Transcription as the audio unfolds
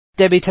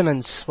Debbie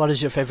Timmins, what is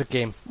your favourite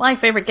game? My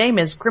favourite game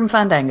is Grim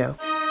Fandango.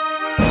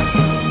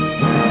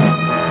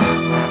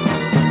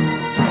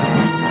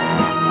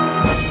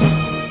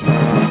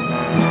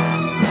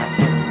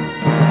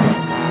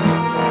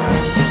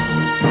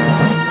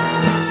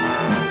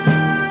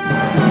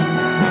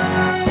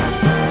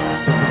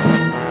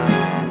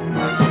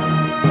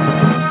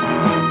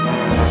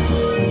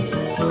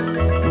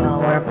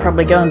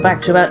 Probably going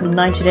back to about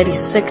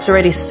 1986 or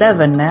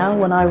 87 now,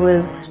 when I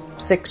was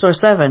 6 or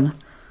 7.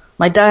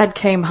 My dad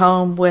came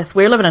home with...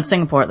 We were living in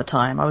Singapore at the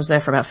time. I was there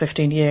for about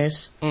 15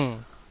 years.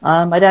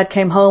 My dad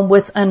came home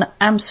with an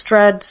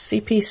Amstrad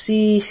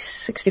CPC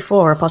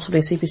 64, or possibly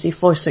a CPC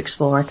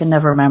 464. I can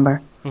never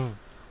remember.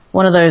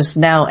 One of those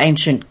now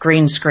ancient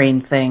green screen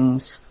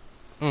things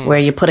where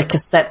you put a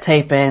cassette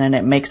tape in and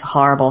it makes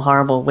horrible,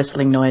 horrible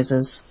whistling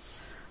noises.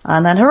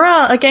 And then,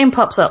 hurrah, a game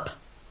pops up.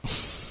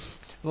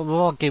 Well,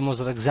 what game was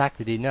it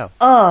exactly, do you know?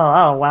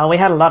 Oh, well, we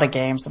had a lot of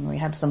games. I mean, we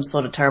had some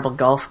sort of terrible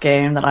golf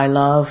game that I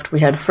loved.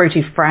 We had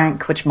Fruity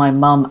Frank, which my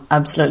mum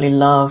absolutely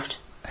loved.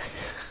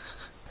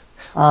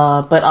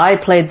 But I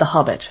played The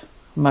Hobbit,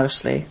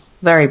 mostly.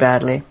 Very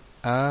badly.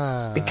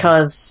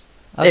 Because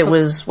it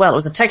was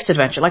a text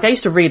adventure. Like, I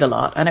used to read a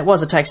lot, and it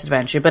was a text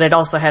adventure, but it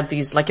also had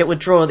these, like, it would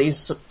draw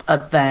these,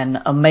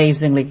 then,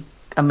 amazing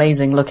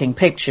looking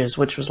pictures,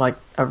 which was like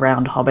a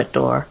round hobbit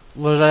door.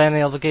 Were there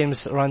any other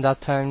games around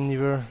that time you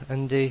were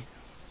in the,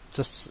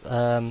 just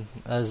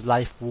as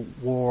life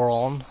wore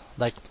on,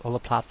 like other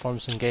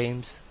platforms and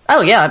games?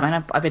 Oh yeah,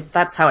 I mean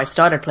that's how I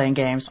started playing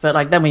games. But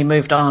like then we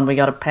moved on. We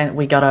got a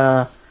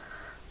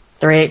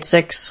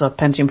 386, a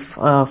Pentium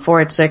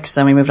 486,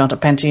 and we moved on to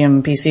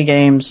Pentium PC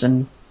games.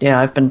 And yeah,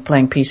 I've been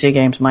playing PC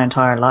games my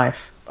entire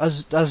life.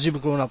 As you were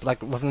growing up,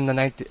 like within the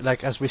 90s,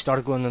 like as we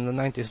started going in the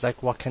 90s,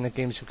 like what kind of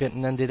games you were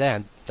getting into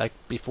then, like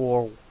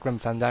before Grim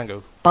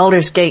Fandango?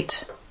 Baldur's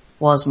Gate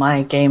was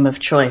my game of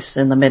choice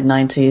in the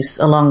mid-90s,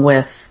 along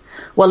with,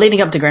 well,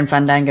 leading up to Grim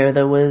Fandango,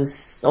 there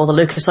was all the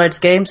LucasArts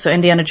games, so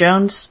Indiana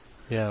Jones.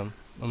 Yeah,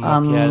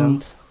 Monkey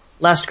Island.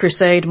 Last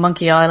Crusade,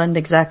 Monkey Island,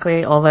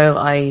 exactly, although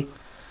I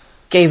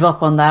gave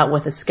up on that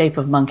with Escape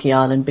of Monkey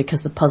Island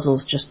because the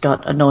puzzles just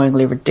got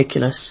annoyingly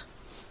ridiculous.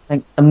 I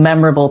think the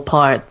memorable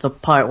part, the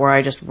part where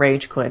I just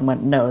rage quit and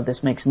went, no,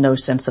 this makes no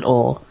sense at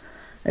all,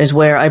 is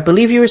where I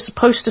believe you were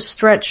supposed to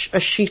stretch a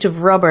sheet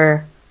of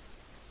rubber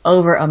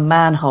over a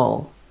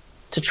manhole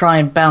to try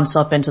and bounce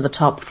up into the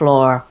top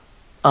floor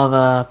of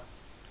a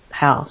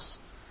house.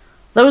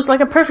 There was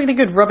like a perfectly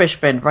good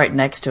rubbish bin right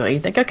next to it. You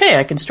think, okay,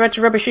 I can stretch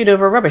a rubber sheet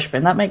over a rubbish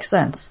bin, that makes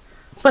sense.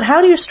 But how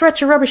do you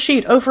stretch a rubber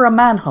sheet over a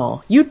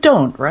manhole? You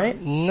don't, right?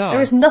 No.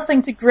 There is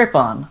nothing to grip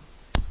on.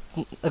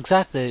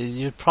 Exactly,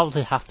 you'd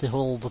probably have to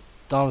hold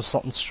down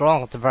something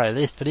strong at the very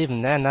least, but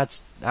even then,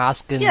 that's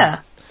asking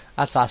a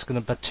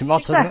bit too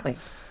much, exactly.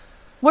 Isn't it?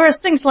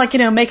 Whereas things like,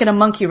 making a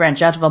monkey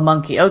wrench out of a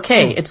monkey,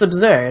 okay, it's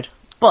absurd,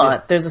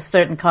 but there's a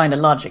certain kind of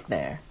logic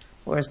there.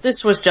 Whereas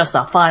this was just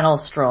the final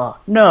straw.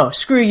 No,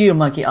 screw you,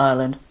 Monkey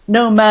Island.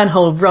 No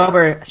manhole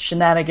rubber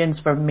shenanigans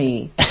for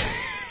me.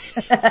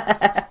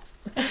 But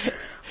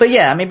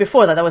yeah, I mean,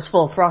 before that was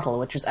Full Throttle,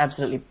 which was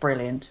absolutely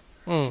brilliant.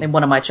 And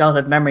one of my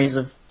childhood memories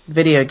of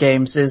video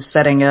games is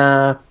setting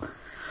a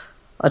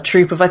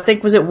troop of, I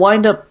think, was it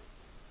wind-up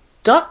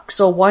ducks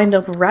or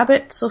wind-up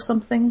rabbits or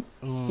something?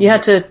 You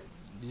had to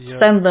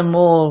send them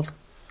all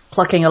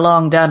plucking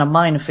along down a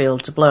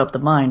minefield to blow up the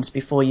mines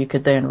before you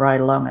could then ride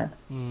along it.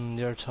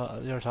 You're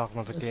talking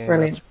about a game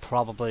brilliant. that's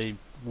probably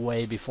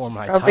way before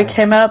my time. Probably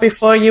came out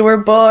before you were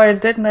born,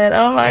 didn't it?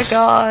 Oh my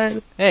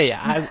god. Hey,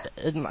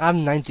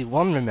 I'm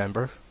 91,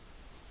 remember?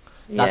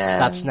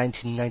 That's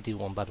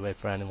 1991, by the way,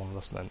 for anyone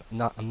listening.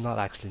 I'm not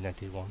actually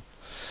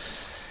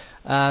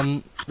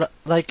 91.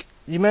 Like,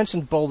 you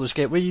mentioned Baldur's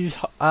Gate. Were you,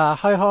 how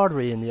hard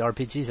were you in the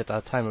RPGs at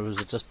that time, or was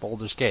it just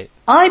Baldur's Gate?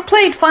 I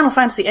played Final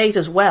Fantasy VIII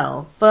as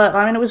well, but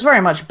I mean, it was very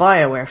much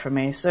BioWare for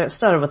me, so it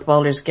started with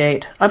Baldur's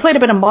Gate. I played a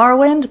bit of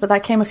Morrowind, but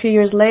that came a few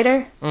years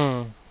later.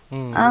 So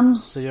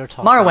you're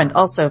talking... Morrowind,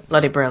 also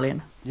bloody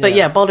brilliant. Yeah. But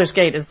yeah, Baldur's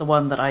Gate is the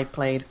one that I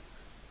played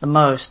the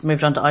most.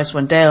 Moved on to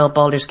Icewind Dale,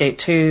 Baldur's Gate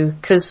 2,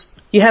 because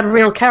you had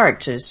real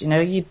characters,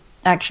 you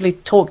actually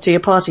talked to your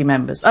party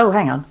members. Oh,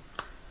 hang on.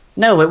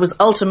 No, it was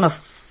Ultima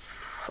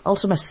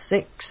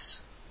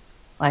 6,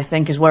 I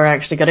think, is where I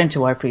actually got into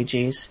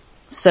RPGs.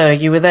 So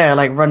you were there,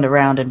 like, running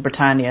around in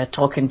Britannia,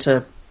 talking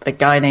to a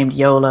guy named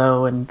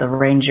Yolo and the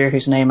ranger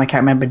whose name I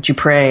can't remember,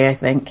 Dupre, I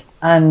think.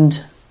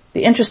 And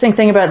the interesting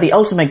thing about the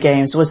Ultima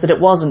games was that it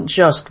wasn't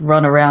just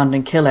run around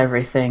and kill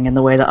everything in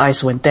the way that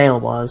Icewind Dale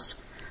was.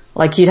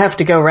 Like, you'd have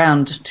to go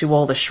around to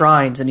all the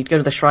shrines, and you'd go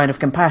to the Shrine of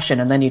Compassion,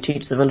 and then you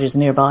teach the villagers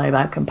nearby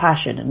about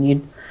compassion,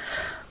 and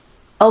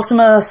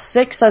Ultima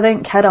 6, I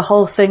think, had a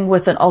whole thing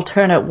with an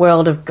alternate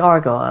world of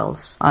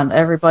gargoyles, and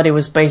everybody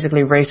was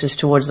basically racist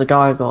towards the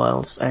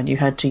gargoyles, and you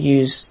had to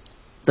use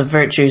the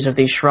virtues of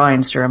these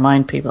shrines to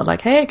remind people,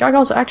 like, hey,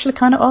 gargoyles are actually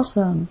kind of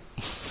awesome.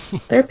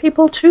 They're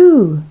people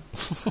too.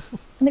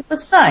 And it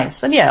was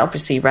nice. And yeah,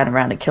 obviously you ran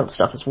around and killed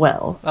stuff as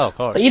well. Oh, of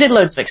course. But you did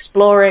loads of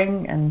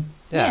exploring, and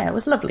yeah, it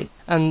was lovely.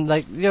 And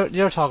like,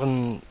 you're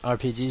talking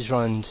RPGs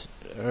around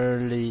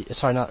late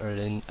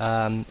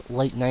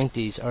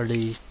 90s,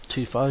 early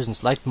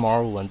 2000s, like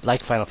Morrowind,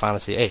 like Final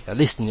Fantasy 8, at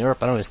least in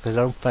Europe anyways, because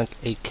I don't think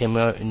 8 came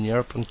out in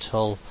Europe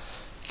until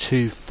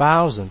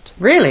 2000.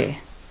 Really?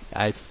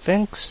 I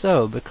think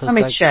so, because... Let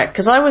me check,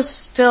 because I was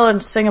still in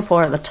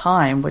Singapore at the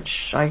time,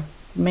 which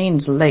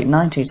means late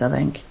 90s, I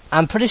think.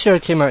 I'm pretty sure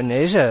it came out in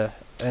Asia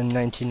in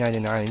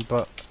 1999,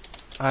 but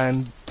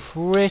I'm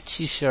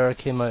pretty sure it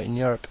came out in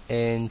Europe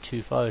in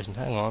 2000.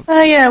 Hang on.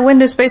 Oh yeah,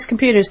 Windows-based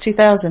computers,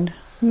 2000.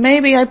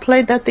 Maybe I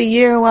played that the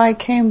year I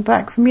came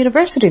back from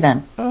university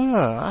then. Oh,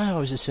 I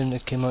always assumed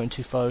it came out in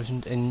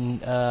 2000 in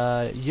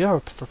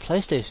Europe for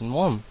PlayStation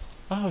 1.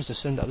 I always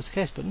assumed that was the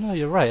case, but no,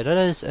 you're right. It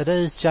is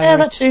January. Yeah,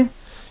 that too.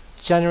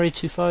 January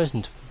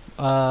 2000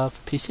 for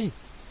PC,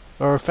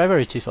 or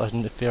February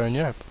 2000 if you're in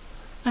Europe.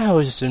 I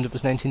always assumed it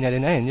was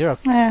 1999 in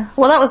Europe. Yeah.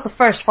 Well, that was the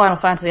first Final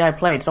Fantasy I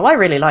played, so I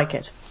really like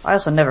it. I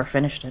also never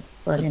finished it,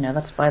 but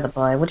that's by the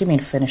by. What do you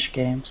mean finish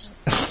games?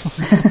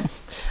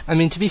 I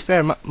mean, to be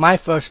fair, my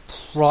first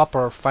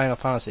proper Final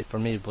Fantasy for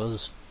me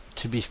was,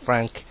 to be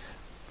frank,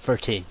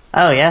 13.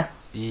 Oh yeah?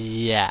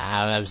 Yeah,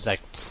 I was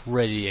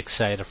pretty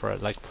excited for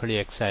it, pretty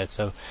excited.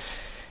 So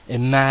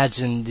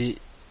imagine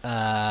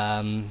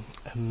how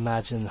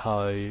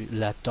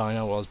let down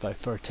I was by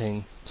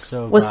 13.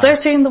 So was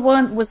 13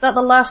 was that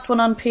the last one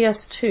on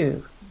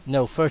PS2?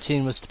 No,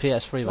 13 was the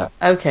PS3 one.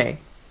 Okay.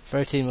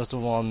 13 was the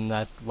one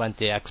that went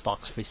the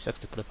Xbox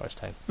 360 for the first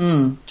time.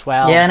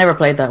 12. Yeah, I never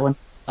played that one.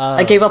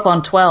 I gave up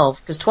on 12,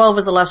 because 12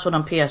 was the last one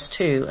on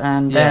PS2,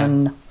 and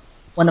then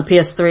when the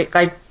PS3,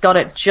 I got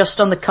it just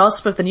on the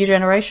cusp of the new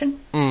generation.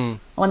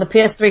 When the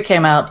PS3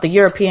 came out, the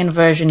European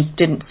version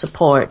didn't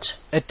support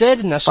it did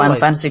initially. Final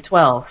Fantasy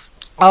 12.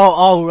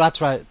 Oh,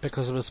 that's right,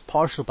 because it was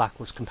partial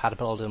backwards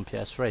compatibility on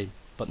PS3,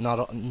 but not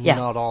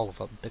all of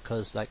them,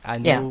 because I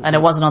know... Yeah, and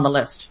it wasn't on the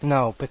list.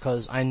 No,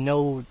 because I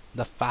know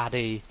the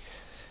fatty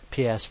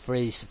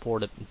PS3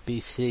 supported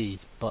BC,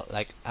 but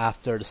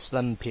after the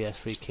slim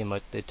PS3 came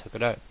out, they took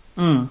it out.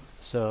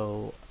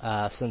 So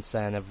since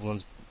then,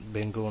 everyone's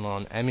been going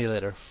on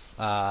emulator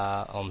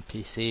on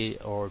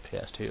PC or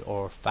PS2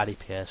 or fatty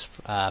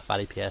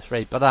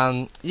PS3. But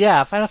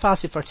Final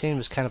Fantasy 13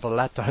 was kind of a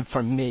letdown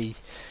for me.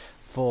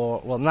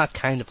 Not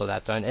kind of a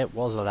letdown, it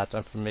was a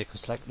letdown for me,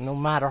 because no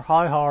matter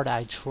how hard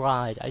I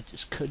tried, I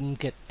just couldn't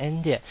get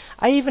into it.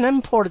 I even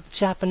imported the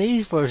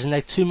Japanese version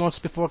 2 months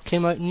before it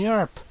came out in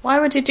Europe. Why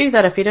would you do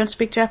that if you don't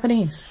speak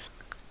Japanese?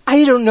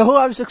 I don't know,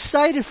 I was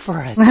excited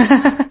for it.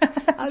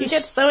 You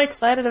get so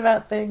excited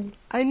about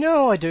things. I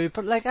know I do,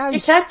 but you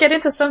can't get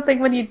into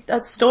something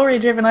a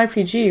story-driven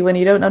RPG when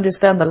you don't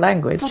understand the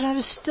language. But I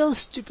was still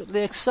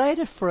stupidly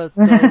excited for it,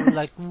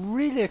 though,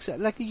 really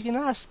excited. You can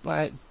ask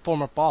my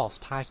former boss,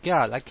 Pat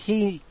Garrett,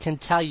 he can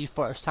tell you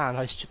firsthand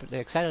how stupidly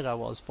excited I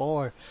was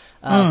for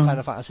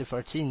Final Fantasy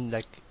 13.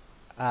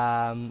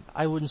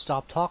 I wouldn't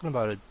stop talking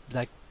about it,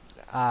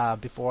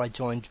 before I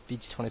joined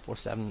VG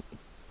 24/7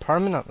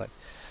 permanently.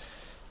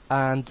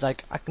 And I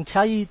can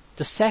tell you,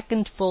 the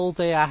second full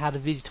day I had a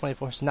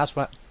VG24, and that's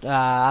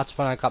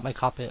when I got my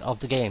copy of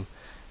the game,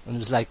 and it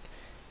was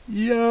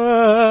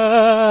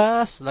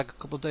yes, a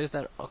couple of days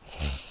later. Oh.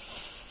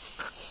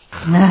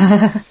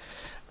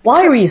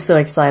 Why were you so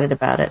excited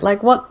about it?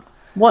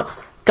 What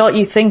got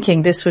you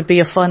thinking this would be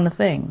a fun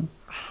thing?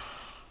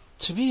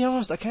 To be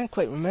honest, I can't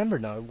quite remember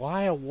now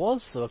why I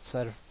was so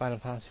excited for Final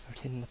Fantasy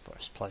 13 in the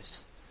first place.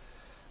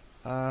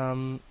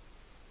 Had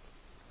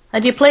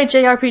you played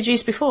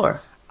JRPGs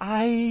before?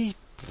 I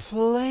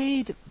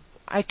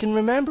can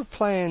remember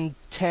playing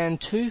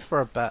 10-2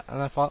 for a bit,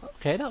 and I thought,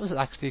 okay, that was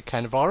actually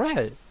kind of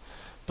alright.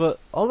 But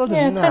other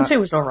than that... 10-2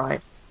 was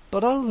alright.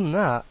 But other than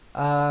that,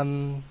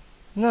 no,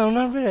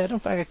 not really, I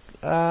don't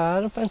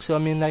think so. I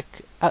mean,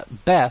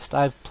 at best,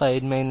 I've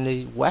played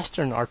mainly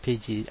Western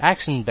RPGs,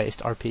 action-based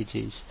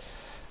RPGs.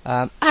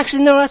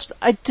 Actually, no,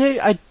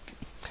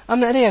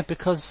 I'm an idiot,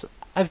 because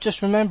I've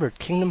just remembered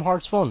Kingdom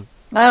Hearts 1.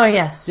 Oh,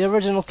 yes. The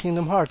original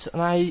Kingdom Hearts, and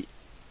I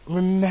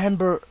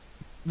remember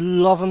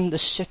loving the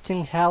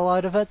shitting hell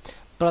out of it,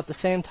 but at the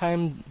same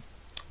time,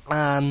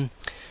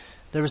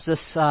 there was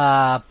this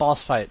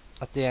boss fight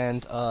at the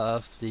end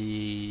of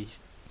the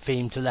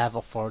themed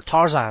level for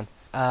Tarzan.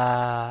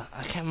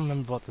 I can't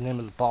remember what the name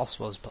of the boss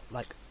was, but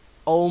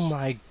oh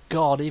my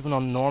god, even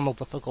on normal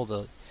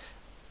difficulty,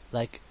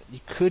 you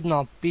could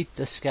not beat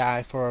this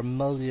guy for a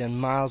million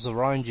miles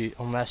around you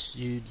unless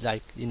you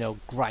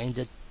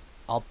grinded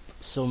up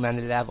so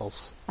many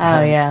levels.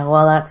 Oh yeah,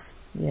 well that's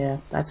a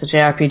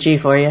JRPG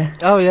for you.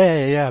 Oh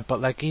yeah,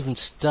 but even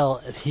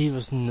still, he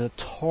was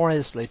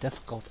notoriously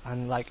difficult,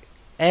 and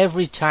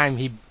every time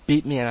he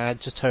beat me and I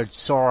just heard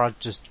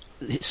Sora's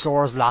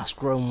last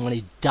groan when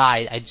he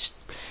died, I just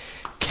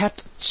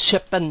kept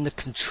chipping the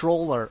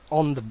controller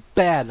on the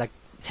bed,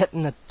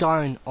 hitting it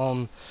down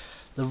on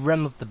the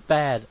rim of the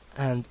bed,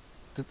 and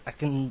I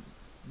can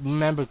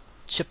remember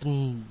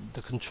chipping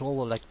the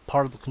controller,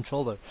 part of the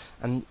controller,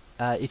 and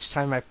each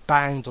time I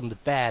banged on the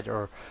bed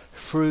or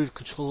threw the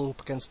controller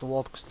up against the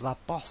wall because of that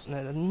boss, and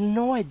it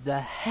annoyed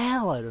the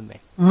hell out of me.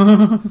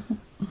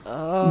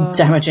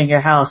 Damaging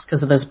your house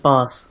because of this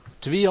boss.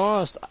 To be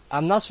honest,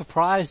 I'm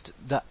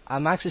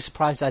actually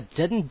surprised I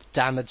didn't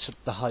damage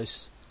the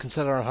house,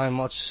 considering how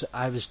much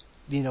I was,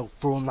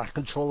 throwing that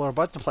controller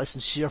about the place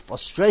in sheer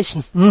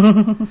frustration.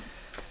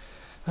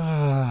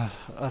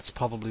 That's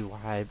probably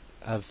why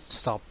I've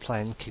stopped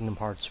playing Kingdom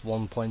Hearts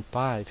 1.5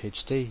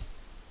 HD,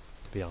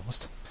 to be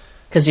honest.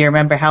 Because you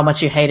remember how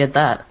much you hated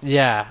that.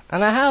 Yeah,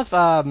 and I have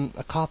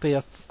a copy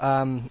of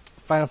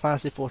Final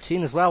Fantasy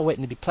XIV as well,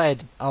 waiting to be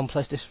played on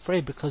PlayStation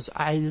 3, because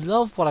I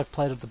love what I've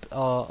played of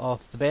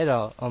the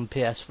beta on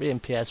PS3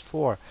 and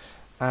PS4.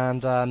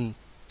 And I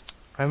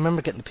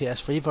remember getting the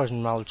PS3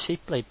 version rather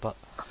cheaply, but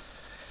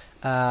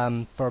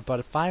for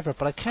about $5,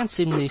 but I can't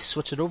seem to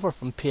switch it over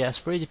from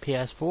PS3 to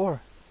PS4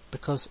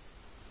 because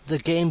the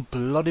game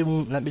bloody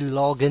won't let me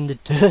log in to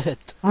do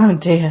it. Oh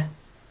dear.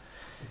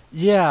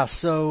 Yeah,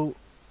 so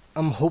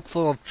I'm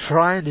hopeful of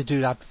trying to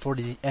do that before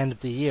the end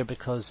of the year,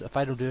 because if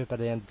I don't do it by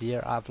the end of the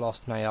year, I've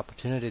lost my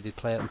opportunity to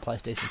play it on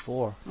PlayStation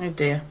 4. Oh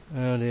dear.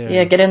 Oh dear.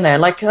 Yeah, get in there.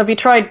 Like, have you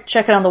tried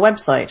checking on the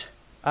website?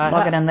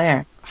 Logging in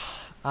there.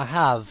 I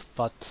have,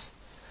 but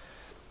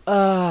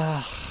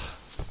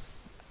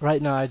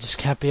right now I just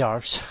can't be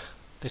arsed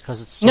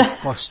because it's so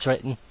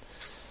frustrating,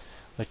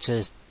 which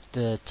is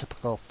the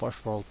typical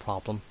first world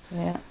problem,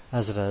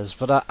 as it is.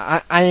 But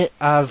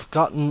I've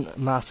gotten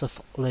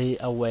massively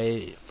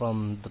away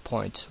from the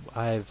point.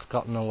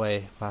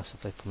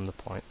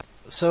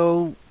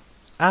 So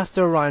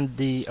after around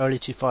the early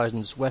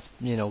 2000s, with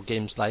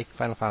games like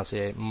Final Fantasy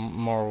VIII,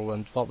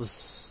 Morrowind, what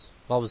was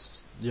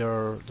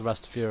the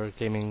rest of your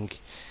gaming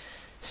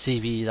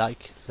CV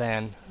like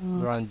then,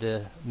 around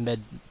the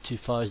mid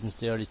 2000s,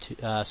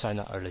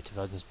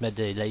 mid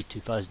to late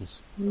 2000s?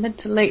 Mid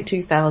to late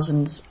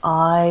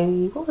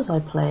 2000s, what was I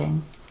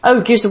playing?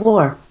 Oh, Gears of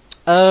War.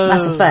 Oh.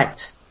 Mass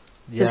Effect.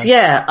 Because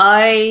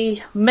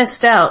I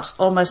missed out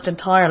almost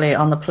entirely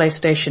on the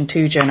PlayStation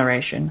 2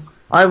 generation.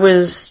 I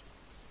was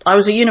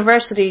at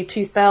university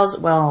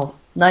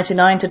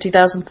 99 to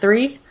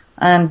 2003,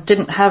 and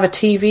didn't have a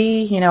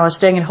TV. I was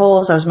staying in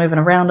halls, I was moving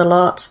around a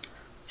lot.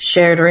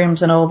 Shared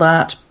rooms and all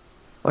that,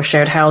 or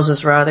shared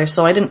houses rather,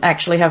 so I didn't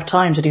actually have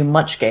time to do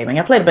much gaming.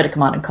 I played a bit of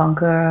Command &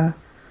 Conquer,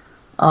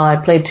 I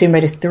played Tomb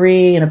Raider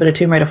 3 and a bit of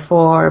Tomb Raider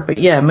 4, but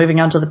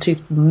moving on to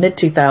the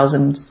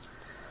mid-2000s,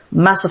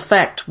 Mass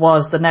Effect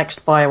was the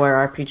next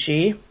BioWare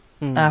RPG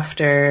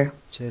after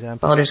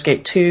Baldur's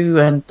Gate 2,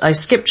 and I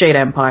skipped Jade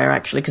Empire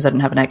actually because I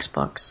didn't have an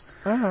Xbox.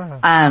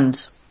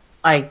 And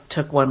I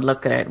took one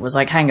look at it, was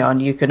like, hang on,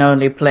 you can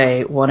only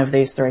play one of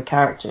these three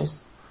characters,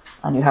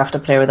 and you have to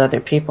play with other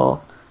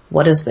people.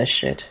 What is this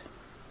shit?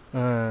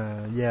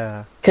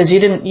 Yeah. Because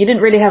you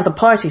didn't really have the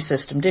party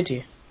system, did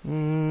you?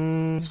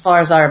 As far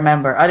as I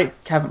remember, I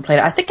haven't played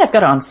it. I think I've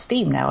got it on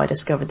Steam now. I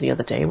discovered the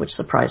other day, which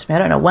surprised me. I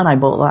don't know when I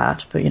bought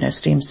that, but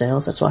Steam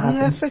sales. That's what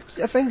happens.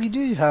 I think you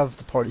do have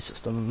the party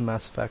system in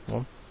Mass Effect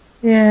 1.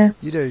 Yeah.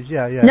 You do,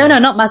 yeah. No,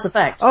 not Mass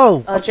Effect.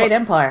 Oh, Jade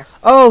Empire.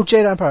 Oh,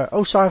 Jade Empire.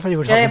 Oh, sorry, I thought you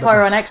were talking Jade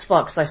Empire about on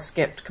Xbox. I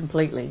skipped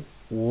completely.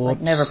 What?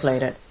 Like, never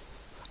played it.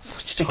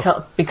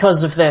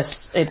 Because of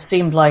this, it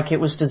seemed like it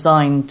was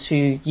designed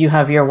to, you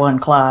have your one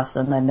class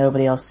and then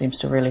nobody else seems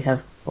to really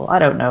have, I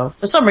don't know.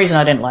 For some reason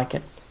I didn't like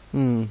it.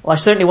 Well, I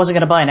certainly wasn't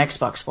going to buy an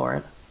Xbox for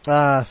it.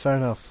 Fair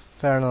enough.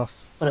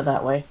 Put it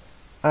that way.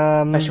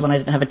 Especially when I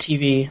didn't have a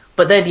TV.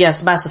 But then,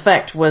 yes, Mass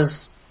Effect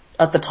was,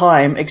 at the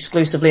time,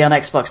 exclusively on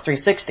Xbox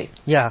 360.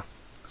 Yeah.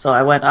 So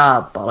I went,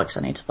 bollocks,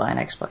 I need to buy an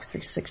Xbox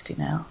 360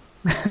 now.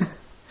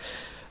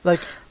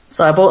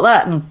 So I bought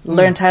that and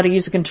learned how to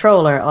use a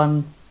controller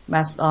on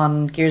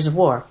Gears of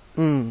War.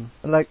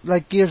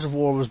 Like Gears of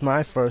War was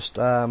my first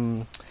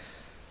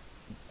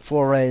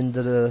foray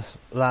into the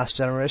last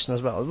generation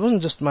as well. It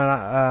wasn't just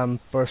my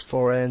first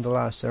foray into the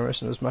last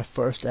generation, it was my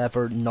first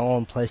ever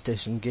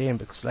non-PlayStation game,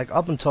 because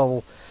up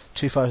until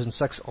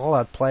 2006 all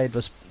I'd played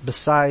was,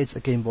 besides a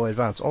Game Boy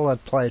Advance, all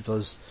I'd played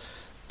was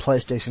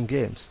PlayStation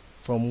games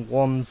from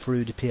 1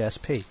 through to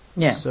PSP.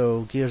 Yeah.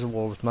 So Gears of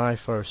War was my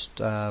first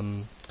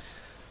kind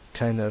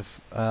of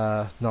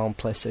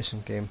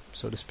non-PlayStation game,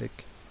 so to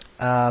speak.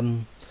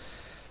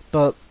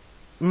 But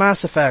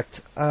Mass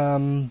Effect,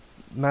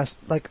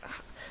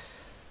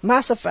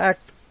 Mass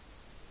Effect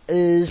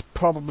is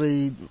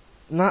probably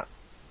not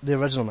the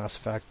original Mass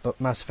Effect,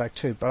 but Mass Effect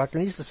 2. But I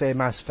can easily say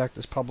Mass Effect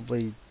is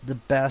probably the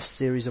best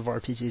series of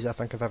RPGs I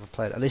think I've ever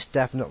played. At least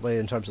definitely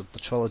in terms of the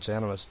trilogy,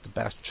 anyways. The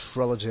best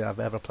trilogy I've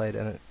ever played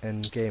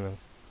in gaming.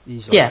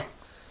 Easily. Yeah.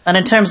 And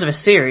in terms of a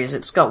series,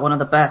 it's got one of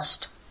the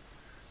best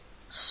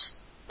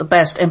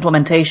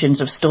implementations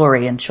of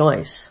story and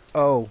choice.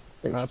 Oh,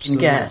 absolutely. You can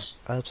get.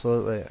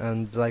 Absolutely.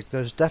 And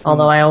there's definitely...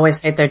 Although I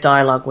always hate their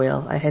dialogue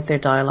wheel. I hate their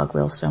dialogue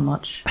wheel so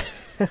much.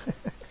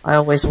 I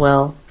always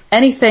will.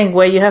 Anything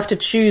where you have to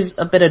choose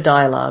a bit of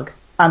dialogue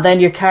and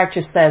then your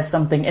character says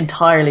something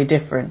entirely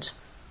different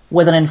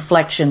with an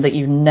inflection that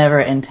you never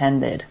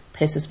intended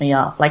pisses me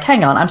off.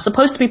 Hang on, I'm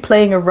supposed to be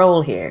playing a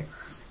role here.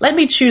 Let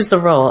me choose the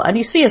role, and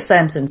you see a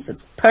sentence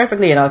that's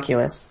perfectly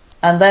innocuous,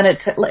 And then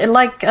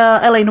like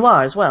L.A.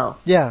 Noire as well.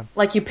 Yeah.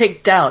 Like you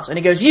pick doubt, and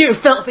he goes, "You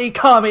filthy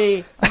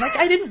commie!" I'm like,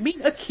 I didn't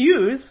mean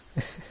accuse.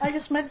 I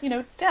just meant,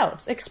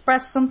 doubt.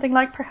 Express something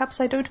like, perhaps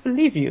I don't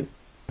believe you.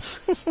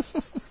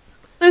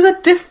 Those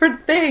are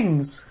different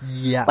things.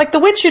 Yeah. Like The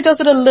Witcher does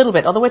it a little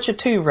bit, or The Witcher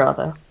 2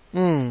 rather.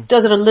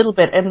 Does it a little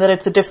bit in that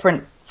it's a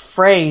different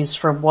phrase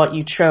from what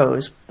you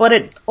chose, but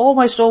it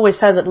almost always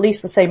has at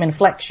least the same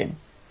inflection.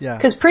 Yeah.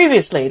 Because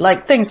previously,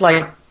 like things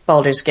like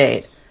Baldur's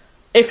Gate,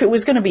 if it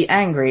was going to be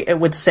angry, it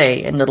would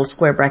say in little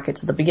square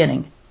brackets at the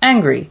beginning,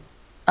 angry,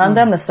 and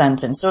then the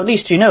sentence. So at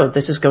least you know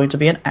this is going to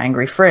be an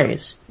angry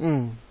phrase.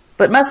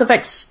 But Mass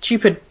Effect's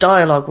stupid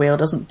dialogue wheel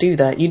doesn't do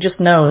that. You just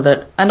know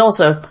that, and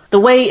also the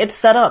way it's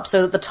set up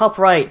so that the top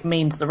right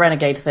means the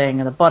Renegade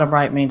thing, and the bottom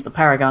right means the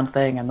Paragon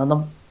thing, and then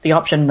the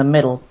option in the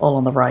middle, all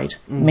on the right,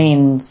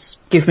 means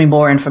give me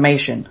more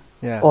information.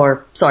 Yeah.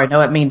 Or, sorry,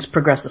 no, it means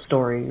progress the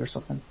story or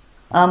something.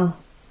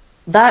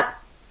 That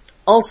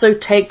also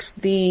takes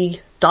the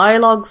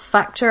dialogue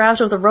factor out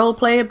of the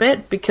roleplay a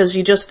bit, because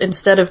you just,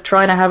 instead of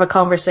trying to have a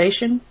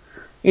conversation,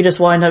 you just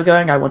wind up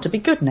going, I want to be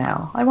good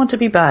now. I want to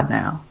be bad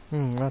now.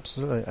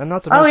 Absolutely. And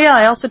not yeah,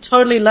 I also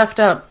totally left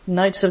out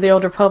Knights of the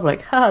Old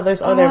Republic.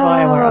 Those other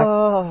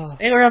BioWare.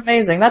 They were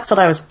amazing. That's what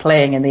I was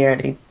playing in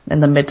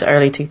the mid to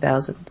early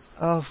 2000s.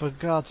 Oh, for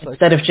God's sake.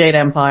 Instead of Jade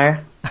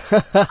Empire.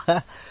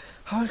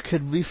 How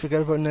could we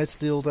forget about Knights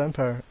of the Old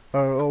Empire?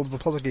 Or Old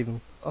Republic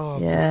even?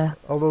 Oh, yeah.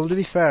 Although, to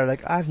be fair,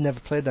 I've never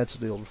played Knights of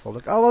the Old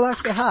Republic. Oh, well,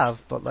 actually I have,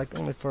 but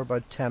only for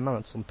about 10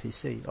 minutes on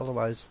PC.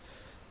 Otherwise,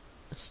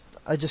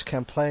 I just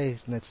can't play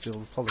Knights of the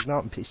Old Republic. Not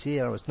on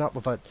PC, and it's not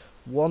without,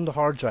 one, the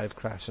hard drive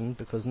crashing,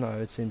 because now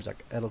it seems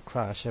like it'll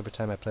crash every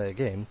time I play a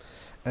game.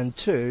 And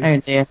two... Oh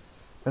dear.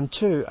 And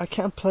two, I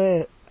can't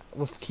play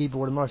with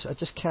keyboard and mouse. I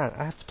just can't.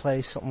 I have to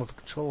play something with a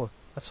controller.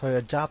 That's how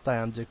adapt I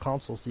am to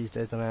consoles these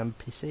days than I am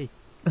PC.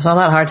 It's not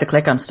that hard to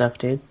click on stuff,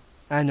 dude.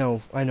 I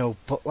know,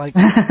 but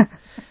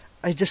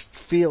I just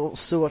feel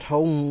so at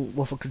home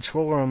with a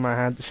controller in my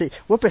hand. See,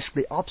 we're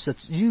basically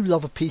opposites. You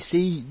love a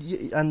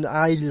PC, and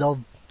I love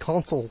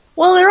console.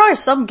 Well, there are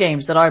some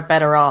games that are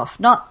better off.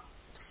 There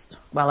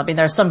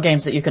are some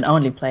games that you can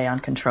only play on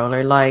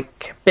controller,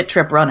 like Bit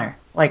Trip Runner.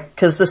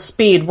 Cause the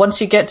speed, once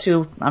you get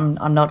to,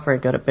 I'm not very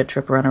good at Bit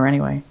Trip Runner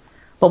anyway,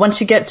 but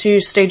once you get to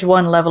stage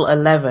 1, level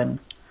 11,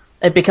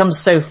 it becomes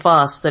so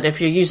fast that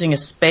if you're using a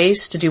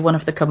space to do one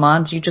of the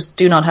commands, you just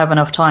do not have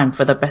enough time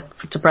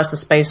to press the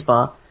space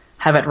bar,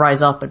 have it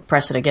rise up and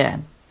press it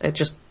again. It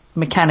just,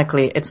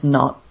 mechanically, it's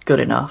not good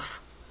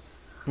enough.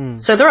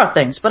 So there are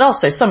things, but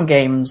also some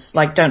games,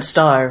 like Don't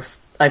Starve,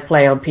 I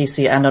play on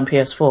PC and on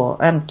PS4,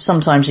 and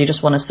sometimes you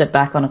just want to sit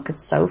back on a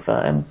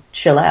sofa and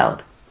chill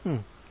out.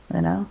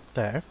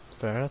 Fair,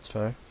 that's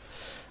fair.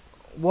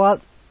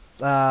 What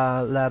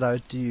led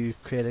out to you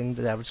creating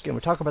the average game?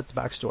 We'll talk about the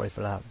backstory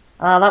for that.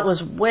 That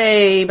was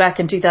way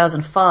back in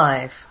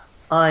 2005.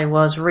 I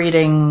was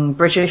reading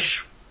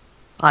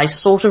I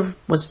was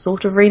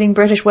reading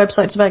British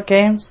websites about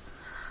games,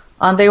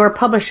 and they were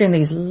publishing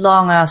these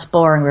long-ass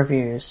boring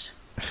reviews.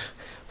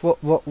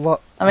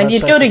 What? I mean,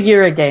 you'd go to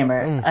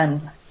Eurogamer,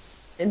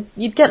 and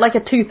you'd get a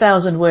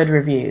 2,000 word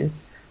review,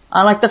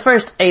 and the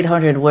first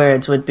 800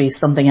 words would be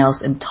something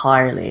else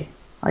entirely.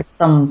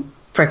 Some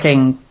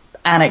freaking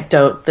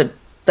anecdote that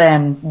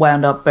then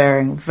wound up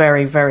bearing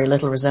very, very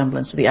little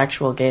resemblance to the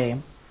actual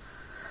game.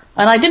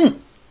 And I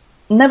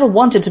never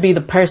wanted to be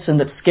the person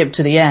that skipped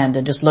to the end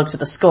and just looked at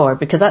the score,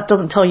 because that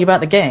doesn't tell you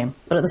about the game.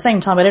 But at the same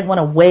time, I didn't want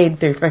to wade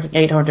through freaking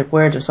 800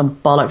 words of some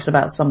bollocks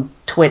about some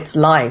twit's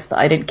life that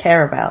I didn't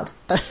care about.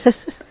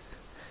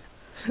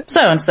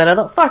 So instead I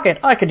thought, fuck it,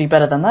 I could do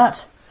better than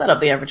that. Set up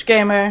the Average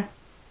Gamer,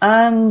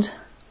 and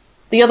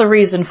the other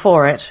reason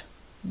for it,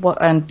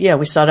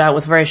 we started out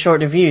with very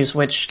short reviews,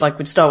 which,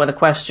 we'd start with a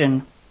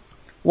question: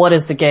 what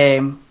is the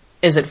game?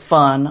 Is it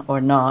fun or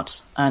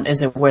not? And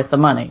is it worth the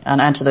money? And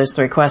answer those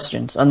 3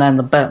 questions. And then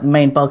the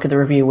main bulk of the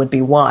review would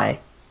be why.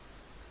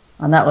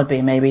 And that would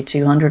be maybe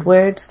 200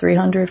 words,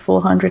 300,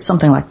 400,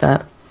 something like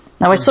that.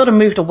 Now I sort of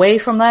moved away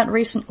from that in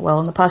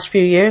the past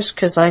few years,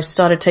 because I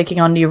started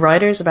taking on new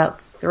writers about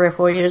 3 or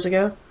 4 years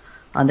ago,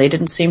 and they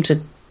didn't seem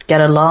to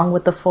get along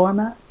with the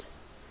format.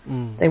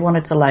 They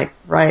wanted to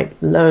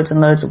write loads and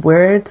loads of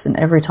words, and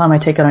every time I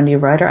take on a new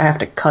writer, I have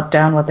to cut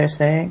down what they're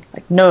saying.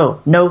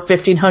 No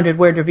 1,500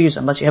 word reviews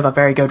unless you have a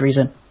very good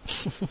reason.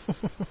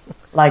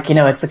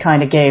 It's the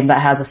kind of game that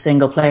has a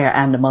single player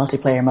and a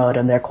multiplayer mode,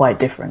 and they're quite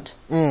different.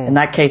 In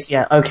that case,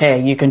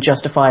 you can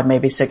justify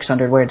maybe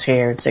 600 words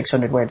here and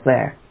 600 words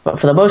there. But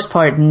for the most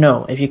part,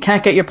 no. If you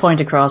can't get your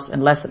point across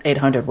in less than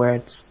 800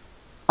 words,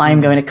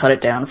 I'm going to cut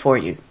it down for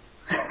you.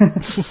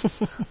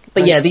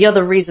 But the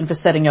other reason for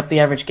setting up the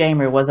Average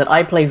Gamer was that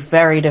I play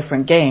very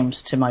different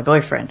games to my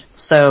boyfriend.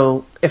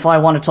 So if I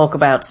want to talk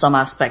about some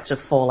aspects of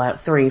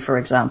Fallout 3, for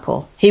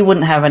example, he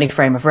wouldn't have any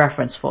frame of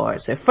reference for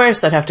it. So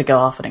first I'd have to go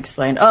off and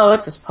explain,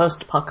 it's this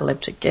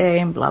post-apocalyptic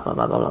game, blah, blah,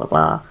 blah, blah, blah,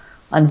 blah.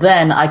 And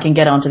then I can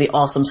get onto the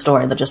awesome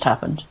story that just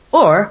happened.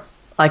 Or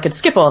I could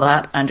skip all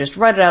that and just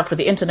write it out for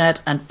the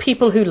internet, and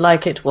people who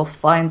like it will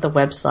find the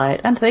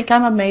website and think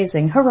I'm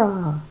amazing.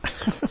 Hurrah!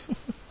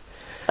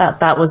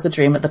 That was the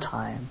dream at the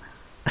time.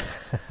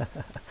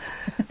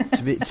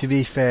 To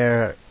be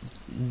fair,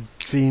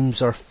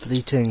 dreams are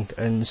fleeting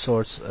in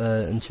sorts.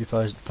 In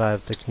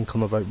 2005, they can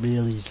come about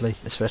real easily,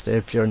 especially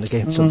if you're in the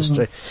games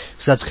industry.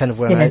 Because that's kind of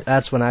when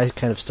that's when I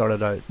kind of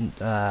started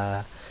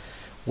out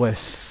with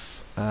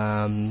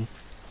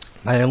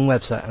my own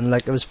website, and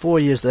like it was 4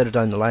 years later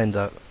down the line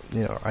that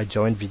I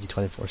joined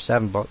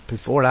VG247. But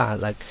before that,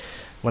 like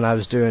when I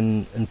was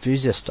doing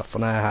enthusiast stuff,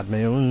 when I had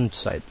my own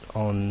site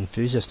on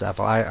enthusiast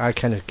level, I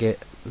kind of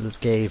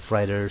gave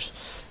writers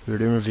who were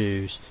doing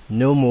reviews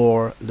no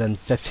more than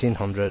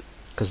 1,500.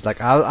 Because like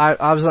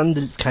I was on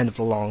the kind of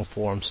the long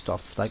form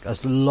stuff. Like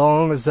as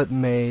long as it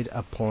made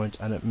a point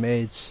and it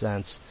made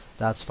sense,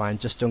 that's fine.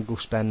 Just don't go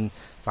spend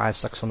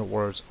 500-600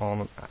 words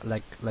on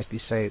like you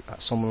say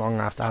some long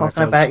ass anecdote.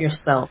 Talking about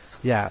yourself.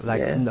 Yeah,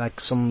 like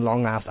some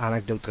long ass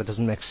anecdote that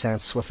doesn't make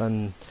sense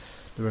within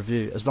the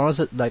review. As long as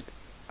it like,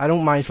 I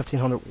don't mind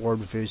 1,500 word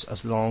reviews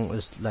as long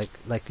as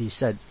like you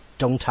said,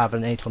 don't have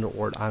an 800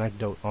 word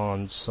anecdote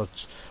on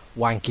such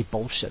wanky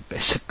bullshit,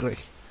 basically.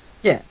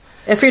 Yeah.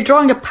 If you're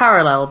drawing a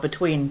parallel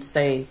between,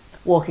 say,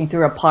 walking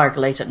through a park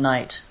late at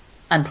night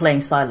and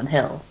playing Silent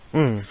Hill,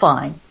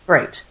 fine,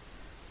 great.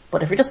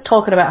 But if you're just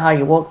talking about how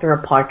you walk through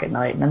a park at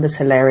night and then this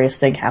hilarious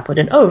thing happened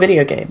and,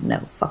 video game, no,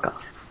 fuck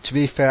off. To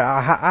be fair,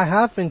 I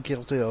have been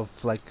guilty of,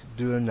 like,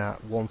 doing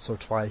that once or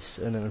twice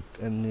in the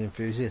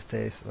enthusiast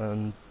days,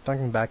 and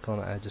thinking back on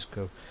it, I just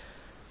go,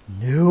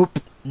 nope.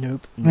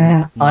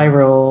 I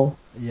roll.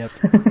 Yep.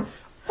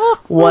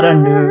 What a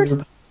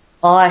noob.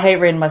 Oh, I hate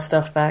reading my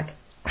stuff back.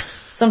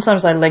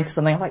 Sometimes I link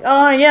something, I'm like,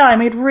 oh yeah, I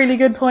made really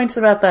good points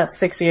about that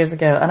 6 years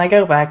ago, and I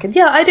go back, and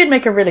yeah, I did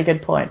make a really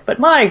good point, but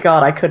my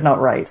god, I could not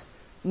write.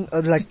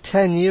 Like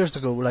 10 years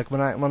ago, like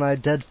when I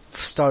did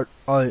start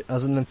out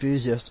as an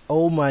enthusiast,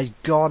 oh my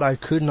god, I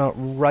could not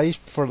write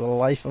for the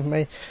life of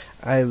me.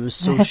 I was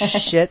so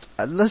shit.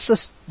 This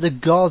is the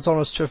God's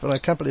honest truth, and I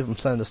can't believe I'm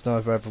saying this now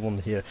for everyone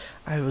to hear.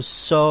 I was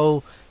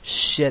so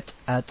shit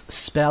at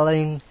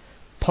spelling,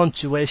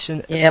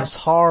 punctuation. It was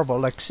horrible.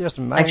 Like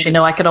seriously, actually,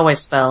 no, I could always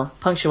spell.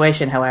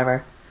 Punctuation,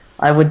 however,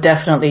 I would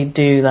definitely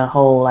do the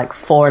whole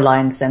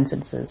 4-line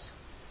sentences.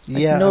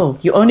 No,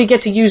 you only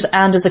get to use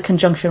and as a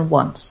conjunction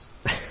once.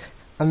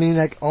 I mean,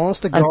 like,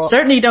 honest to God. And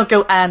certainly don't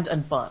go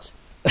and but.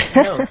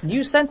 No,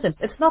 new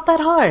sentence. It's not that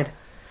hard.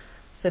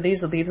 So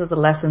these are the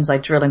lessons I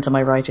drill into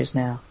my writers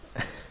now.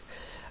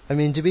 I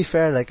mean, to be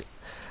fair, like,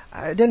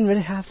 I didn't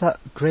really have that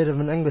great of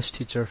an English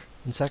teacher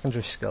in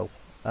secondary school.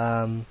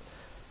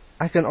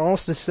 I can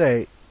honestly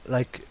say,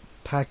 like,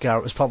 Pat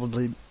Garrett was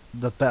probably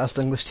the best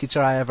English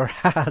teacher I ever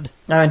had.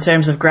 Now, in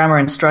terms of grammar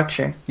and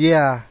structure.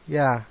 Yeah.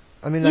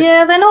 I mean, like,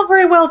 yeah, they're not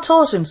very well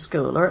taught in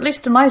school, or at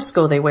least in my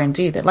school they weren't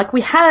either. Like,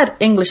 we had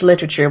English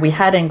literature, we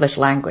had English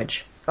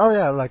language. Oh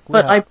yeah,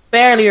 but I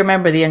barely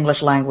remember the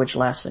English language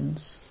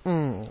lessons.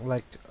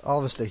 Like,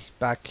 obviously,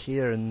 back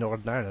here in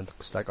Northern Ireland,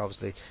 because, like,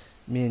 obviously,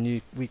 me and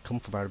you, we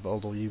come from Ireland,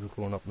 although you were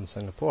growing up in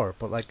Singapore,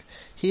 but, like,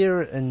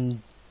 here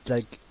in,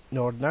 like,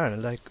 Northern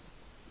Ireland, like,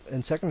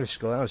 in secondary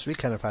school, we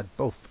kind of had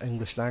both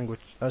English language,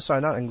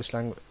 not English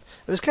language,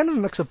 it was kind of a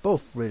mix of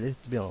both, really,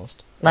 to be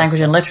honest.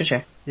 Language and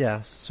literature.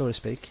 Yeah, so to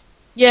speak.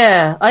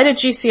 Yeah, I did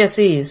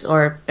GCSEs,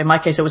 or in my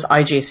case it was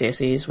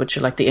IGCSEs, which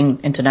are like the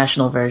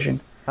international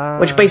version.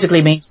 Which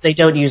basically means they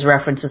don't use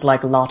references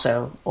like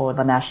Lotto or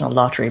the National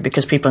Lottery,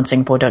 because people in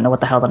Singapore don't know what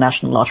the hell the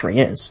National Lottery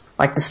is.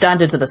 Like, the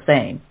standards are the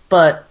same.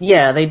 But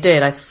yeah, they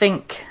did. I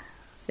think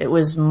it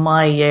was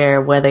my year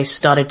where they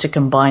started to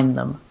combine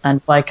them.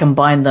 And by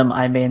combine them,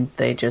 I mean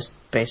they just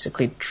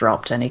basically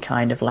dropped any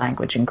kind of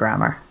language and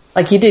grammar.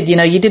 Like you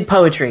did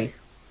poetry,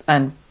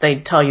 and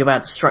they'd tell you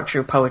about the structure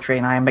of poetry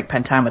and iambic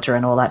pentameter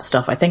and all that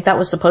stuff. I think that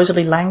was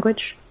supposedly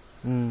language.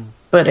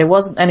 But it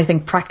wasn't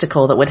anything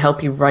practical that would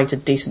help you write a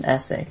decent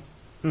essay.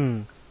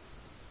 Or,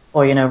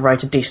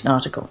 write a decent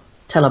article.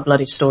 Tell a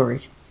bloody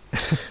story.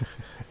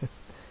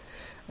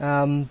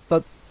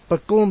 But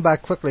going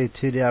back quickly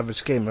to the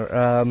average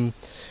gamer,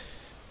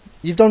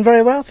 you've done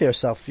very well for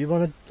yourself. You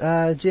won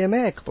a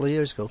GMA a couple of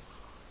years ago.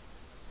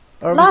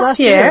 Or last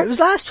year? It was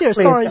last year,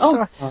 sorry. It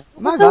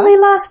was only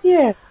last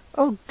year.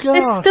 Oh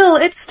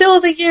god. It's still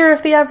the year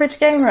of the average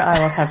gamer, I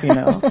will have you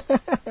know.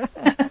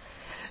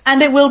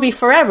 And it will be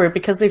forever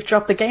because they've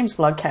dropped the Games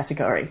Blog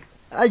category.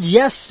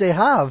 Yes, they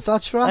have.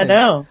 That's right. I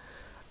know.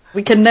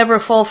 We can never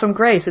fall from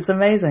grace. It's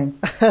amazing.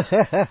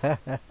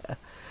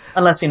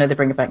 Unless, they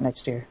bring it back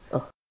next year.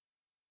 Oh.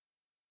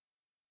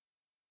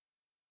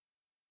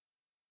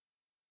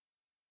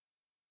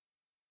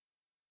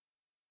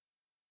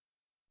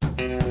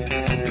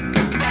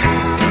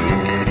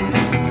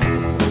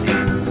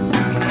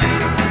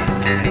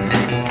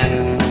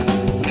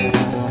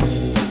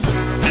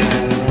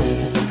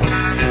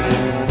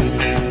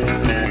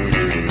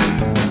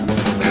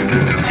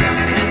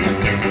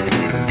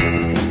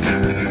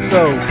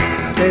 So,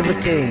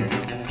 favorite game,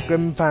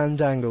 Grim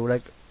Fandango.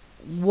 Like,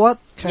 what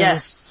kind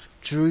of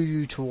drew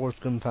you towards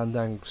Grim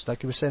Fandango? 'Cause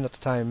like you were saying at the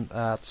time,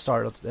 at the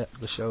start of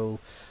the show,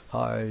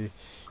 how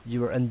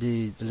you were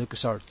into the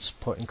LucasArts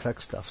point and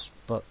click stuff.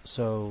 But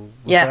so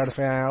was there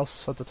anything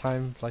else at the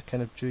time like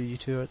kind of drew you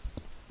to it?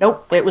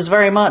 Nope, it was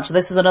very much,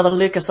 this is another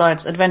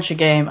LucasArts adventure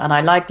game, and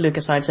I like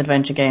LucasArts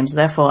adventure games,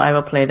 therefore I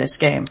will play this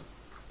game.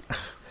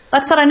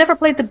 That said, I never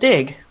played The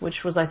Dig,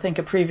 which was, I think,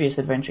 a previous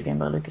adventure game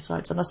by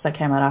LucasArts, unless that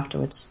came out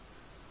afterwards.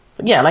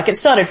 But yeah, like, it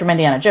started from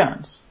Indiana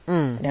Jones. You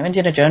know,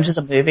 Indiana Jones is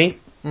a movie.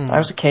 I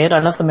was a kid, I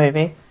loved the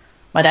movie.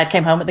 My dad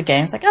came home with the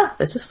game, he's like,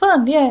 this is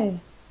fun, yay.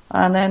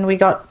 And then we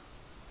got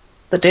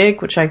The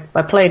Dig, which I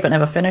played but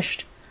never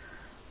finished.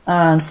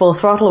 And Full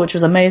Throttle, which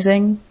was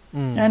amazing.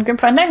 And Grim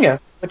Fandango,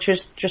 which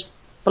is just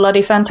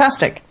bloody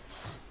fantastic.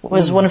 It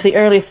was one of the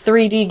early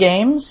 3D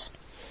games.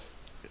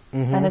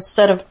 And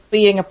instead of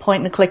being a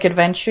point-and-click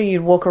adventure,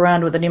 you'd walk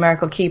around with a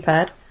numerical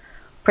keypad,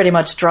 pretty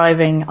much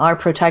driving our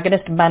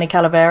protagonist, Manny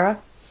Calavera,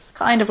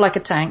 kind of like a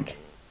tank.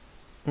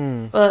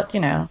 But, you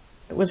know,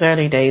 it was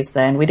early days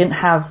then. We didn't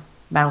have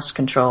mouse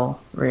control,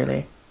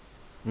 really.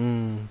 I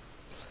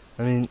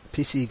mean,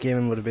 PC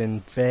gaming would have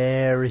been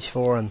very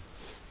foreign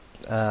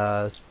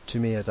to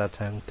me at that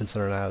time,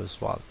 considering I was,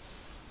 what?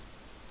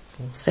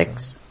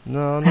 6?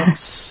 No, not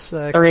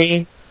 6.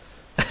 3?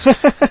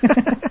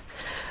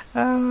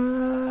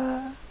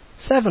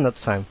 7 at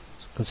the time,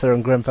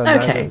 considering Grim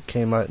Fandango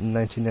came out in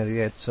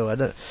 1998.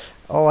 So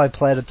all I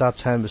played at that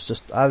time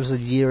was I was a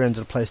year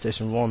into the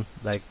PlayStation 1,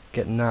 like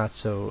getting that.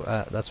 So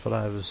that's what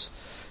I was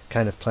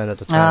kind of playing at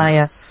the time.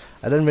 Yes.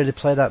 I didn't really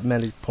play that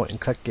many point and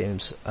click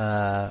games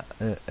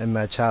in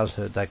my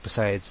childhood, like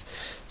besides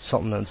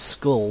something in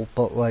school.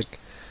 But like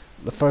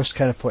the first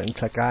kind of point and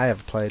click I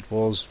ever played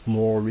was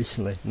more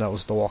recently, and that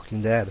was The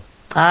Walking Dead.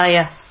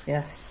 Yes.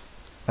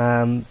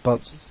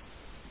 But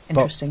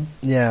interesting.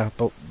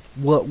 But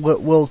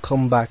we'll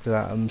come back to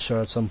that, I'm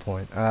sure, at some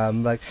point.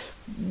 Like,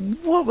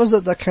 what was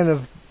it that kind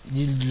of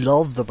you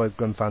loved about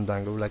Grim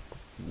Fandango? Like,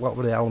 what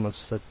were the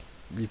elements that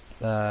you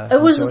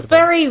it was a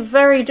very,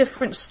 very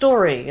different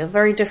story, a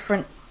very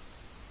different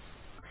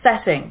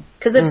setting,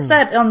 because it's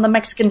set on the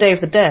Mexican Day of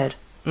the Dead.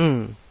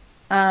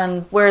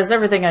 And whereas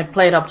everything I'd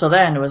played up to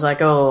then was like,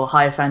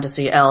 high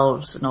fantasy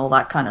elves and all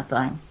that kind of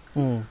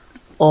thing.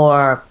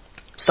 Or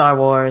Star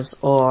Wars,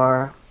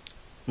 or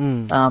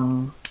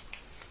Indiana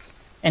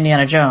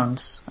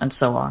Jones, and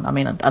so on. I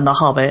mean, and The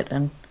Hobbit,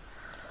 and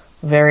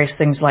various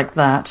things like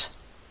that.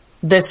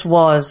 This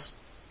was,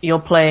 you're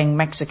playing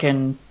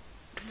Mexican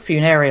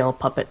funereal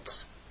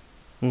puppets.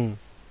 In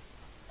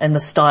the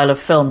style of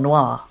film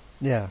noir.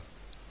 Yeah.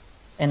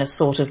 In a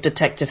sort of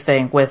detective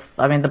thing with,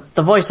 I mean,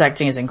 the voice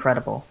acting is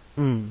incredible.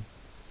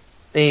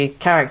 The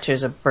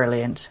characters are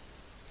brilliant.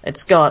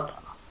 It's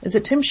got, is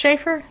it Tim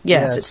Schafer?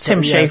 Yes, it's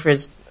Tim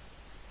Schafer's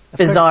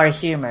bizarre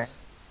humor.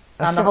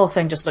 And the whole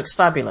thing just looks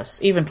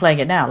fabulous, even playing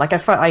it now. Like,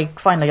 I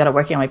finally got it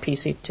working on my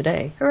PC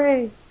today.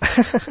 Hooray!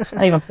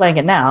 And even playing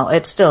it now,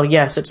 it's still,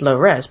 yes, it's low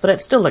res, but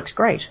it still looks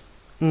great.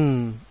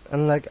 And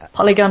like...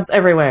 polygons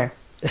everywhere.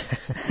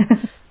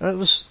 And it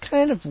was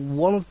kind of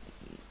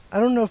I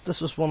don't know if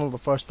this was one of the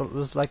first, but it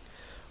was like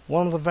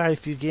one of the very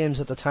few games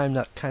at the time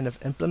that kind of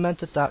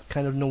implemented that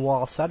kind of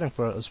noir setting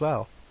for it as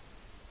well.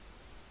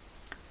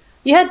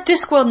 You had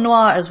Discworld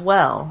Noir as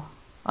well.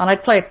 And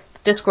I'd play,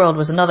 Discworld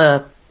was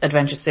another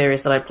adventure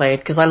series that I played,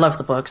 because I love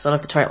the books. I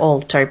love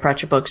all Terry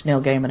Pratchett books.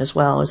 Neil Gaiman as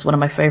well is one of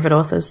my favourite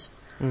authors.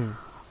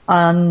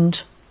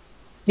 And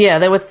yeah,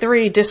 there were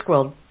 3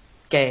 Discworld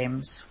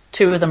games.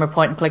 2 of them are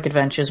point-and-click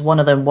adventures. One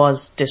of them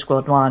was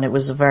Discworld Noir, and it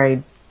was a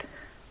very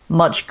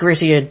much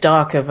grittier,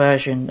 darker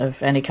version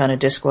of any kind of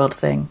Discworld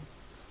thing.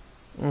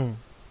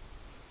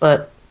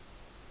 But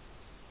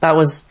that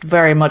was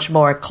very much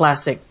more a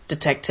classic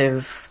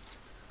detective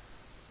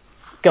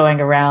going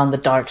around the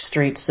dark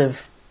streets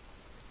of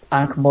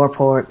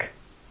Ankh-Morpork.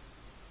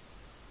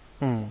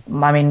 I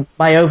mean,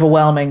 my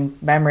overwhelming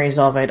memories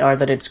of it are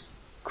that it's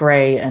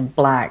grey and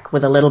black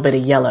with a little bit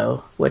of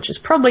yellow, which is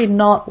probably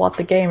not what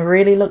the game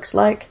really looks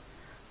like.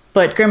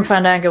 But Grim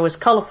Fandango was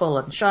colourful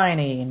and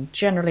shiny and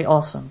generally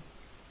awesome.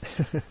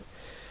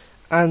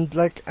 And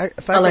like,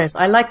 colours.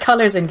 I like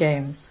colours in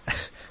games.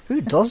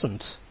 Who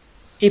doesn't?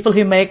 People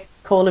who make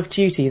Call of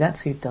Duty,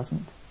 that's who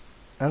doesn't.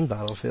 And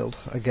Battlefield,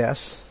 I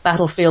guess.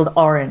 Battlefield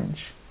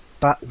Orange.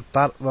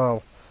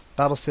 Battlefield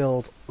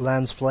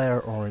Lens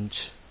Flare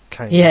Orange,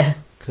 kind of. Yeah.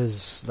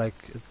 Because, like,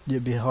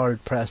 you'd be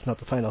hard pressed not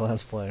to find a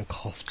lens flare in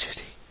Call of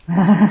Duty.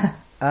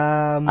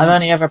 I've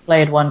only ever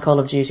played one Call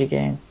of Duty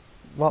game.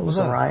 What was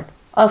that? Alright.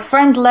 A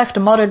friend left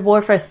Modern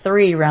Warfare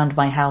 3 round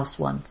my house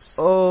once.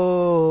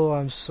 Oh,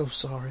 I'm so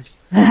sorry.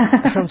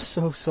 I'm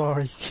so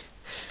sorry.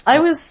 I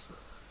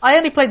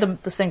only played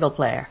the single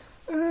player.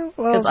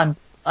 Because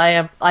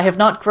I have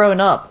not grown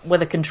up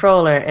with a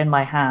controller in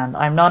my hand.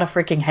 I'm not a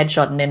freaking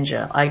headshot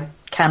ninja.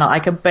 I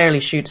can barely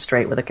shoot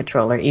straight with a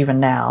controller, even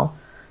now,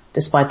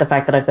 despite the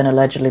fact that I've been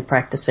allegedly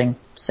practicing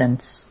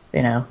since,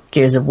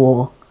 Gears of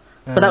War.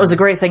 But that was a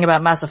great thing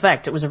about Mass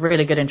Effect. It was a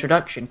really good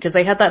introduction, because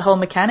they had that whole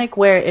mechanic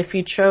where if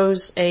you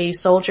chose a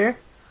soldier,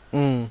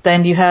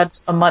 then you had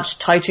a much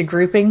tighter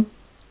grouping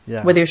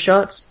with your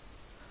shots.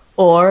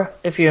 Or,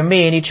 if you're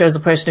me and you chose a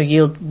person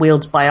who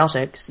wields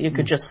biotics, you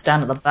could just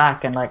stand at the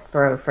back and like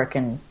throw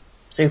frickin'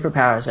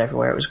 superpowers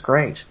everywhere. It was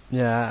great.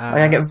 Yeah.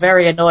 I get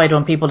very annoyed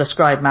when people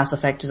describe Mass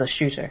Effect as a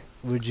shooter.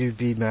 Would you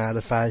be mad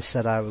if I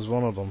said I was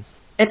one of them?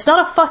 It's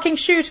not a fucking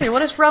shooter.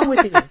 What is wrong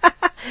with you?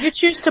 You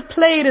choose to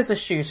play it as a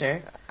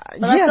shooter.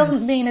 But that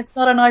doesn't mean it's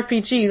not an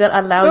RPG that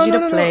allows you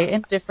to play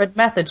in different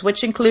methods,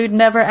 which include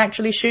never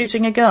actually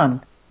shooting a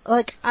gun.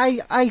 Like,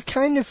 I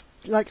kind of,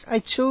 like, I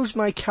chose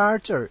my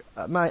character,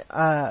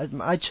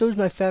 I chose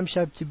my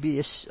femshep to be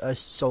a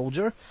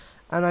soldier,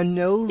 and I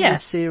know the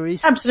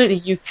series. Absolutely,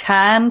 you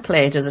can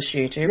play it as a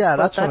shooter,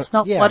 but that's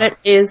not what it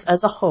is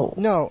as a whole.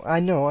 No, I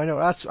know,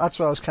 that's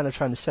what I was kind of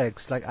trying to say,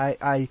 'cause like,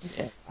 I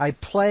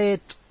play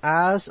it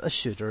as a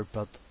shooter,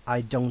 but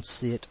I don't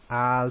see it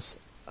as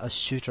a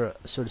shooter,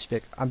 so to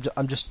speak.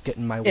 I'm just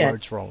getting my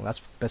words wrong.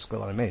 That's basically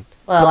what I mean.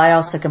 Well, I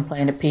also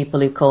complain to people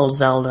who call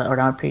Zelda an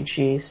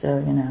RPG, so,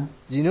 you know.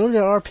 You know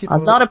there are people... A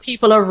lot of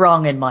people are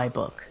wrong in my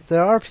book.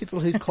 There are people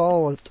who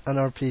call it an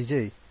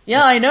RPG.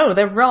 Yeah, I know,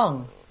 they're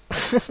wrong.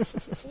 There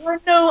are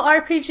no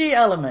RPG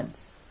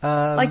elements.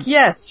 Like,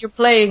 yes, you're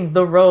playing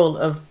the role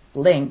of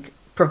Link,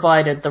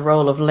 provided the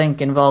role of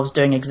Link involves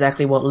doing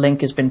exactly what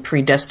Link has been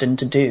predestined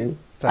to do.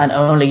 And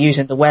only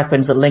using the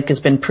weapons that Link has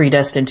been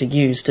predestined to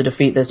use to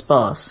defeat this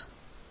boss.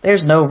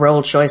 There's no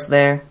role choice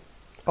there.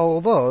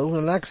 Although, the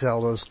next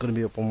Zelda is going to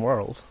be open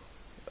world.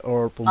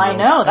 Or open world. I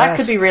know, that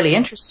could be really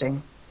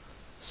interesting.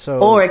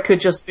 Or it could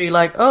just be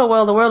like, oh,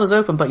 well, the world is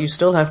open, but you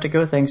still have to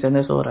go things in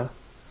this order.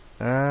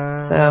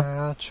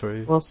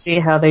 True. We'll see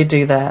how they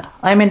do that.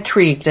 I'm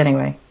intrigued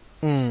anyway.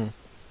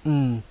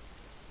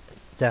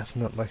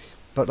 Definitely.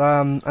 But,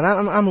 and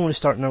I'm only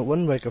starting out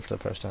Wind Waker for the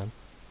first time,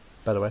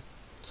 by the way.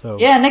 So.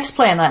 Yeah, Nick's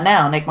playing that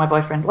now. Nick, my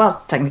boyfriend.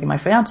 Well, technically my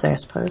fiance, I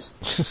suppose.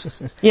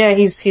 Yeah,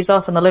 he's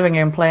off in the living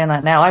room playing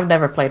that now. I've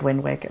never played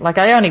Wind Waker. Like,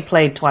 I only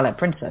played Twilight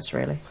Princess,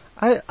 really.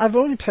 I've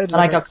only played...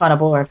 And I got kind of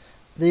bored.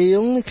 The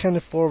only kind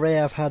of foray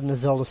I've had in the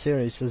Zelda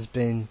series has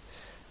been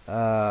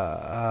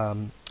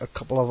a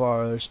couple of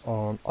hours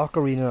on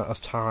Ocarina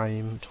of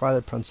Time,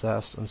 Twilight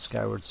Princess, and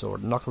Skyward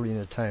Sword. And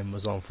Ocarina of Time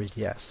was on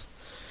 3DS.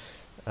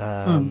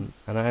 And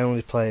I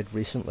only played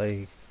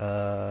recently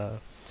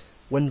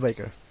Wind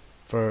Waker.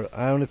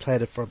 I only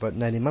played it for about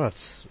 90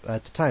 minutes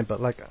at the time, but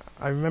like,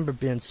 I remember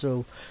being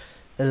so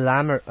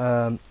enamored,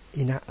 I'm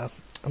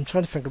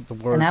trying to think of the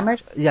word.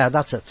 Enamored? Yeah,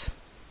 that's it.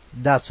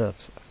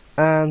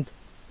 And,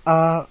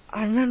 I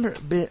remember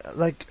being,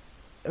 like,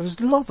 it was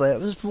lovely, it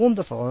was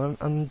wonderful, and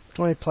I'm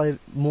trying to play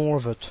more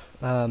of it,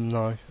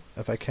 now,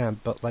 if I can,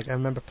 but like, I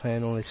remember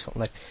playing only something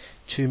like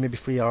 2, maybe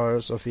 3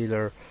 hours of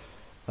either,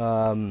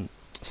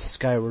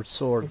 Skyward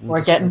Sword.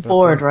 We're getting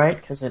bored, right?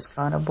 Because it's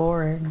kind of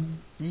boring.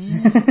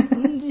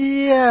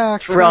 Yeah.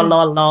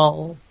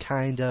 Tra-la-la.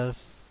 Kind of.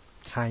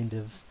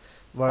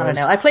 Whereas, I don't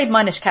know. I played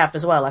Minish Cap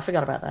as well. I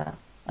forgot about that.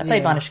 I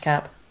played Minish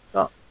Cap.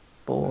 Got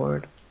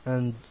bored.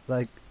 And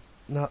like,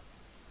 not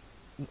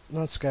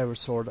Skyward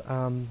Sword.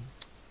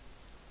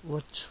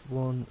 Which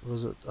one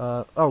was it?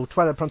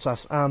 Twilight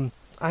Princess. I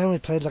only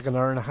played like an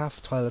hour and a half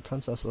of Twilight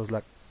Princess. I was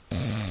like,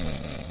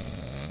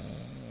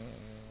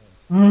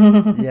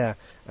 yeah.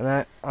 And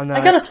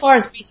I got as far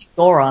as beating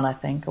Goron, I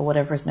think, or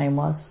whatever his name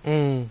was.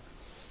 The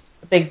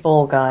big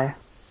ball guy.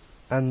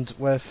 And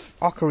with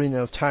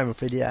Ocarina of Time and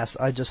 3DS,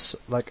 I just,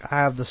 like, I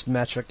have this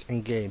metric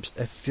in games.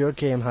 If your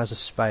game has a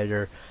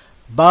spider,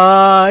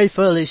 bye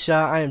Felicia,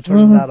 I am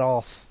turning that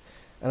off.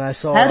 And I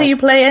saw... How do you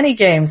play any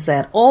games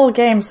then? All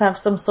games have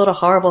some sort of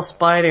horrible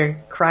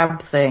spider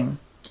crab thing.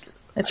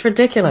 It's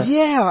ridiculous.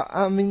 Yeah,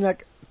 I mean,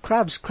 like,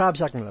 crabs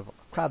I can live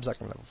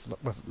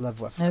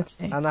with.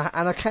 Okay. And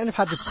I kind of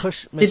had to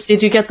push...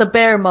 Did you get the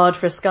bear mod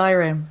for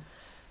Skyrim?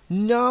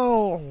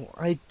 No,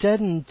 I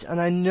didn't. And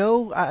I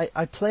know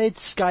I played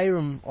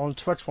Skyrim on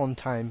Twitch one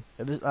time.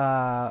 It was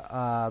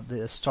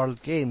the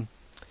started game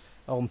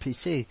on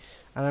PC.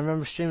 And I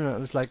remember streaming it. It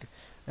was like,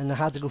 and I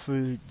had to go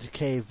through the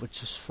cave,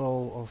 which is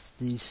full of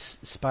these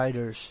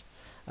spiders.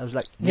 I was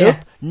like,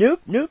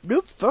 nope,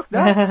 fuck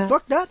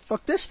that,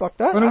 fuck this, fuck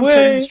that. Run I'm away.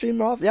 turning the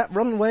stream off. Yeah,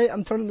 run away.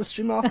 I'm turning the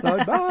stream off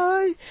now.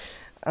 Bye.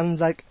 And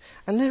like,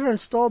 I never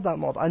installed that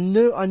mod. I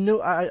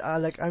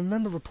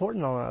remember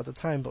reporting on it at the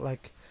time, but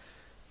like,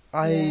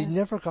 I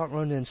never got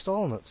around to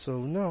installing it, so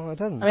no, I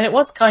didn't. I mean, it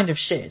was kind of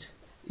shit.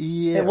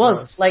 Yeah. It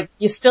was. Like,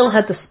 you still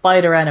had the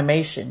spider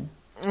animation.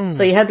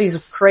 So you had these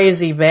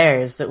crazy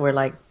bears that were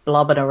like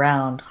blobbing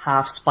around,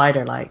 half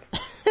spider-like.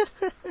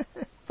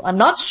 So I'm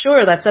not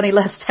sure that's any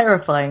less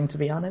terrifying, to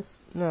be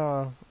honest.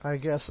 No, I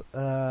guess,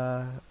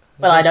 well,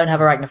 I don't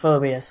have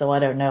arachnophobia, so I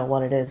don't know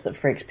what it is that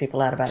freaks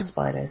people out about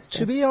spiders. So.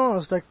 To be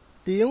honest, like,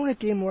 the only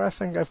game where I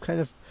think I've kind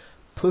of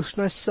pushed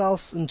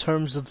myself in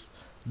terms of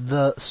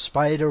the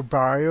spider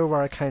barrier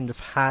where I kind of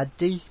had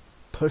to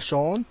push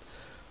on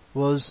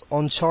was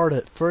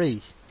Uncharted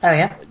 3. Oh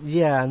yeah?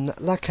 Yeah, and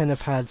that kind of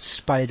had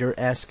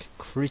spider-esque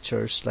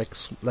creatures, like,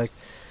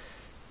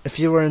 if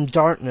you were in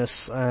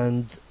darkness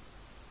and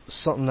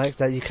something like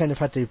that, you kind of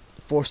had to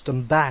force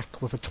them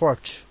back with a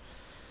torch.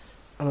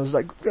 And I was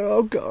like,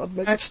 oh god,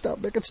 make it stop,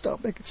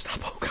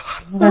 oh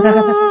god.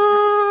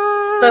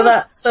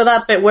 So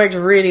that bit worked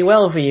really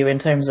well for you in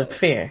terms of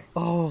fear.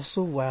 Oh,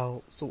 so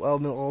well. I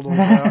mean, although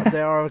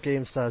there are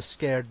games that have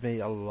scared me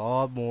a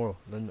lot more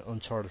than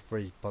Uncharted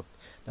 3, but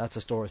that's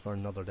a story for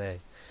another day.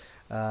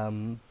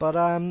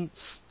 Going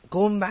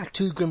back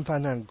to Grim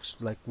Fandango,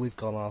 like, we've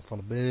gone off on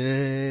a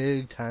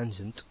big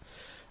tangent.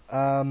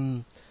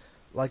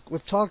 Like,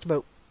 we've talked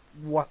about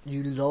what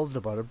you loved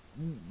about it.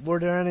 Were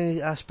there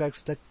any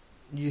aspects that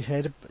you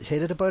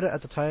hated about it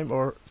at the time,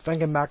 or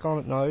thinking back on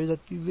it now that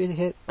you really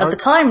hate? At the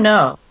time,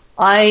 no.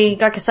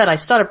 Like I said, I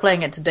started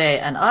playing it today,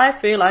 and I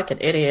feel like an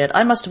idiot.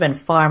 I must have been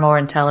far more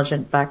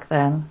intelligent back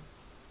then,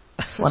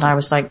 when I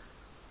was like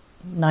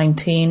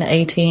 19,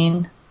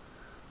 18.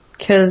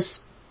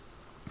 Because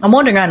I'm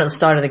wandering around at the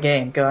start of the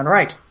game, going,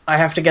 right, I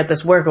have to get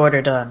this work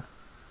order done.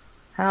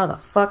 How the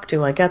fuck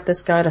do I get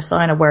this guy to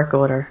sign a work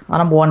order?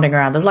 And I'm wandering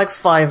around. There's like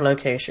 5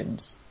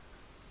 locations.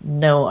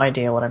 No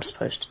idea what I'm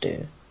supposed to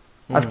do.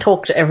 I've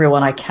talked to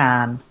everyone I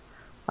can.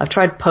 I've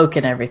tried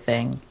poking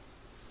everything.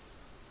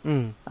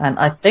 And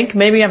I think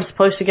maybe I'm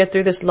supposed to get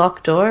through this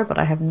locked door, but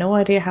I have no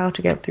idea how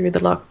to get through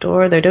the locked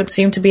door. There don't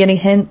seem to be any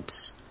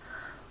hints.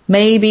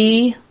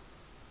 Maybe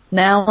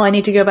now I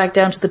need to go back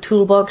down to the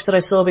toolbox that I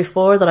saw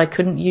before that I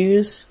couldn't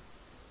use.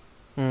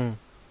 But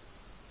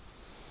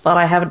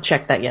I haven't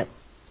checked that yet.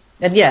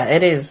 And yeah,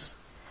 it is.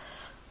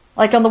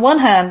 Like, on the one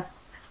hand,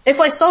 if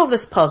I solve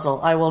this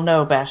puzzle, I will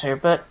know better,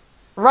 but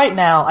right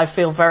now I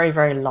feel very,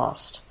 very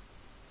lost.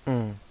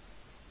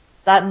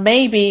 That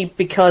may be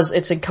because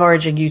it's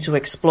encouraging you to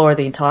explore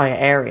the entire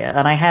area,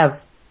 and I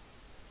have,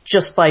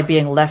 just by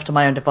being left to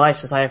my own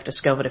devices, I have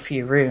discovered a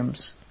few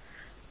rooms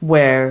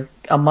where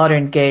a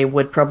modern game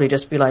would probably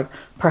just be like,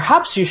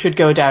 perhaps you should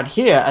go down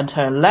here and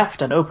turn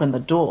left and open the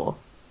door,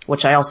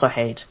 which I also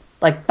hate.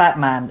 Like,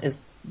 Batman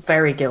is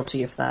very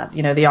guilty of that.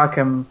 You know, the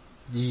Arkham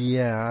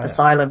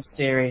Asylum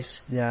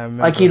series. Yeah, I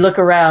remember. Like, you look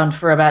around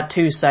for about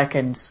 2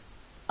 seconds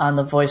and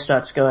the voice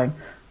starts going,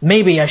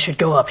 maybe I should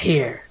go up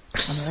here.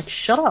 And you're like,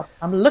 shut up,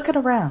 I'm looking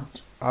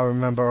around. I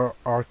remember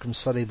Arkham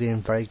City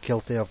being very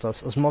guilty of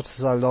this. As much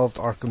as I loved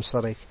Arkham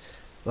City,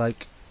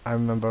 like, I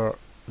remember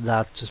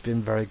that just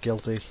being very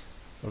guilty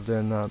of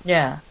doing that.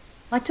 Yeah.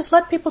 Like, just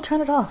let people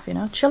turn it off, you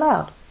know, chill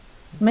out.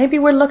 Maybe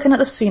we're looking at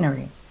the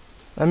scenery.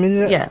 I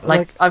mean, yeah,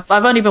 like I've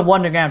only been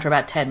wandering around for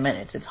about 10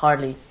 minutes. It's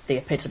hardly the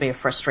epitome of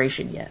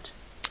frustration yet.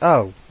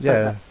 Oh,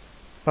 yeah.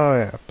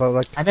 But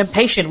like, I'm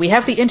impatient. We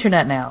have the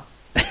internet now.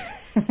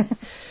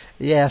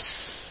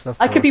 Yes, of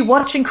I course. could be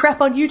watching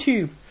crap on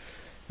YouTube.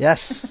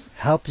 Yes,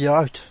 help you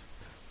out.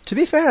 To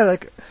be fair,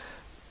 like,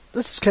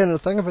 this is kind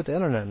of the thing about the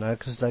internet now,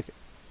 because, like,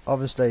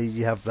 obviously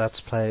you have Let's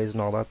Plays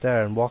and all that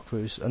there, and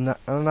walkthroughs, and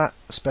that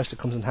especially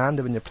comes in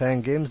handy when you're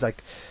playing games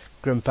like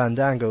Grim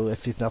Fandango,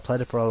 if you've not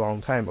played it for a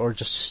long time, or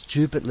just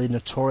stupidly,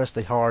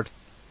 notoriously hard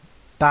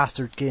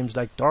bastard games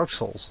like Dark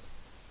Souls.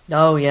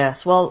 Oh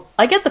yes, well,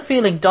 I get the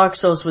feeling Dark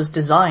Souls was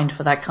designed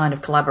for that kind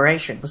of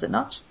collaboration, was it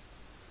not?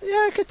 Yeah,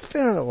 I get the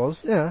feeling it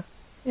was, yeah.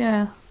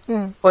 Yeah.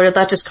 Yeah. Or did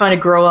that just kind of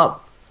grow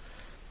up?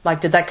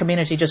 Like, did that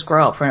community just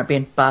grow up from it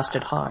being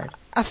bastard hard?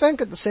 I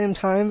think at the same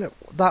time,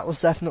 that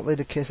was definitely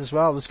the case as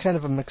well. It was kind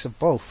of a mix of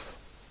both,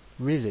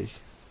 really.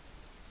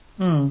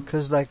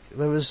 Because, like,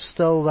 there was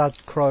still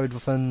that crowd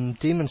within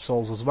Demon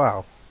Souls as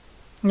well.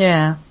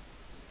 Yeah.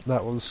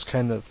 That was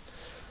kind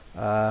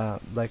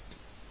of, like,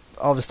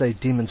 obviously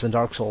Demons and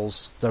Dark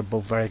Souls, they're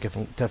both very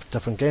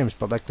different games,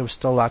 but, like, there was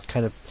still that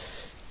kind of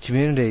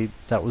community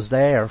that was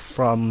there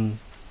from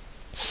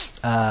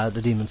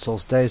the Demon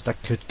Souls days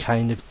that could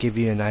kind of give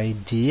you an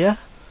idea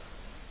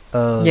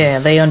of... Yeah,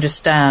 they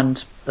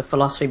understand the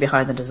philosophy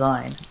behind the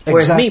design.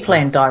 Whereas me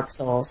playing Dark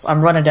Souls,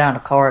 I'm running down a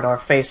corridor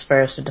face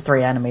first into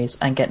 3 enemies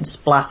and getting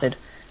splatted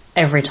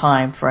every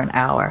time for an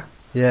hour.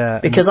 Yeah.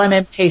 Because I'm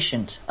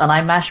impatient and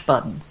I mash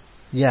buttons.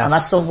 Yeah. And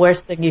that's the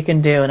worst thing you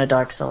can do in a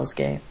Dark Souls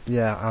game.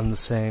 Yeah, I'm the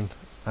same.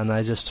 And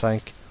I just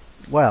think,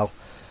 well,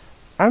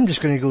 I'm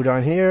just going to go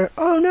down here.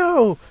 Oh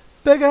no!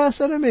 Big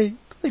ass enemy!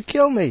 They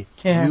kill me!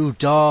 Yeah. You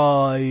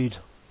died!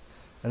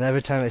 And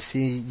every time I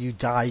see you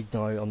died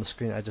now on the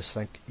screen, I just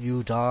think,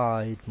 you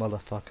died,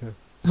 motherfucker.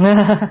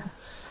 At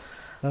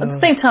the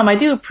same time, I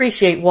do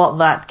appreciate what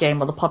that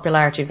game, or the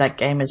popularity of that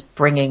game, is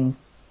bringing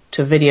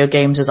to video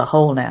games as a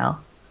whole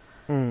now.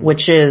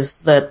 Which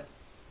is that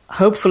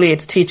hopefully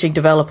it's teaching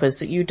developers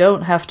that you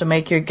don't have to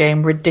make your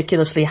game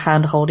ridiculously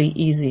hand-holdy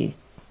easy.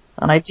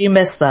 And I do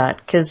miss that,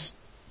 because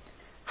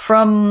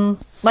from...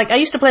 Like, I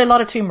used to play a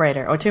lot of Tomb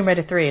Raider, or Tomb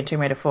Raider 3 and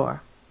Tomb Raider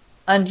 4.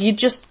 And you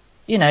just...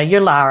 You know,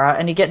 you're Lara,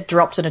 and you get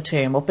dropped in a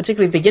tomb, or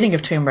particularly the beginning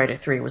of Tomb Raider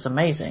 3 was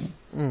amazing.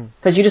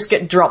 Because you just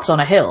get dropped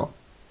on a hill,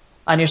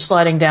 and you're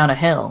sliding down a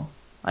hill,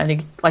 and you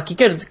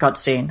go to the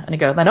cutscene, and you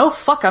go, then, oh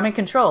fuck, I'm in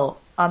control.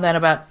 And then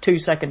about 2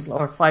 seconds,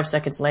 or 5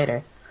 seconds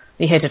later,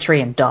 you hit a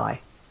tree and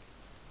die.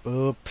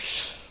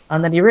 Oops.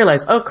 And then you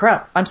realize, oh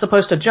crap, I'm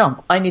supposed to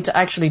jump. I need to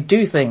actually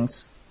do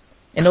things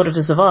in order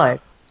to survive.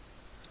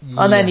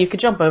 Yeah. And then you could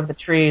jump over the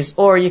trees,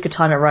 or you could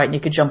time it right, and you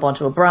could jump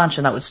onto a branch,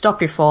 and that would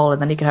stop your fall,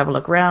 and then you could have a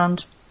look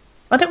around.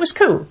 And it was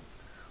cool.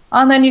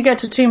 And then you get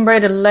to Tomb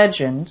Raider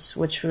Legends,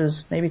 which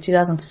was maybe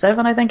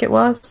 2007, I think it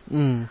was.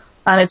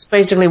 And it's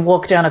basically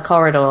walk down a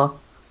corridor,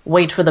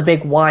 wait for the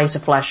big Y to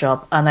flash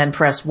up, and then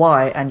press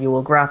Y and you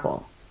will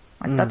grapple.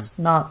 Like, that's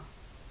not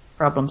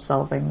problem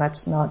solving.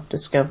 That's not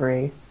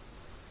discovery.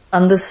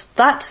 And there's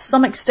that to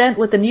some extent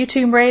with the new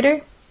Tomb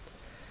Raider.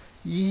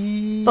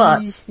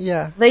 But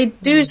they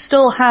do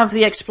still have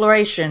the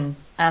exploration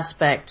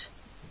aspect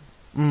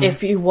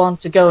if you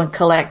want to go and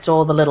collect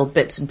all the little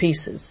bits and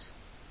pieces.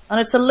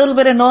 And it's a little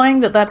bit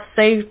annoying that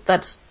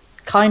that's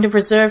kind of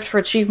reserved for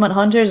achievement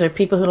hunters or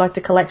people who like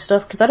to collect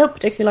stuff, because I don't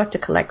particularly like to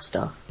collect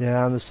stuff.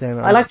 Yeah, I'm the same.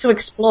 I like to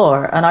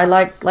explore, and I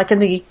like in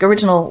the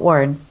original,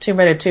 or in Tomb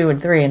Raider 2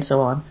 and 3 and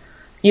so on,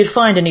 you'd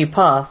find a new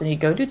path and you'd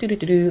go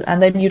do,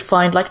 and then you'd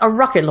find like a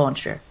rocket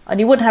launcher. And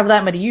you wouldn't have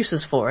that many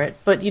uses for it,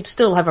 but you'd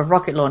still have a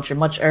rocket launcher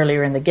much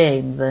earlier in the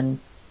game than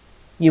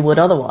you would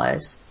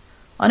otherwise.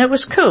 And it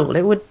was cool.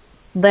 It would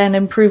then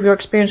improve your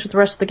experience with the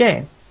rest of the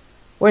game.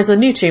 Whereas the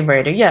new Tomb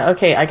Raider,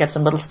 okay, I get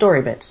some little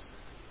story bits.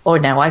 Or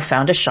now I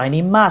found a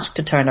shiny mask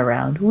to turn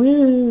around.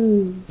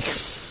 Woo!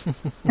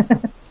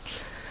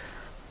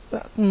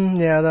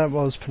 That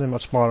was pretty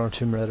much modern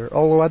Tomb Raider.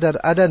 Although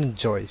I did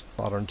enjoy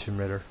modern Tomb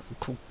Raider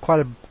quite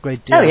a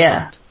great deal. Oh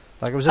yeah,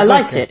 like I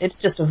liked it. It's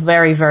just a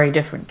very, very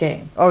different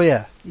game. Oh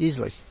yeah,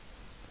 easily.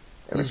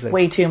 There was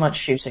way too much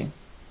shooting.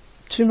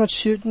 Too much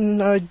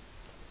shooting. I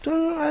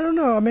don't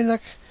know. I mean,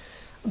 like,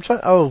 I'm trying.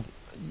 Oh,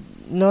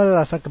 now that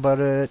I think about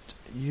it,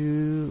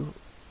 you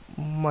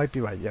might be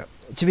right. Yeah.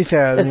 To be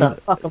fair, there's a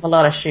fuck of a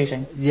lot of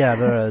shooting. Yeah,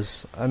 there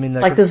is. I mean,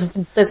 like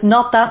there's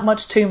not that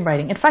much tomb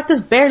raiding. In fact,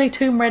 there's barely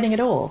tomb raiding at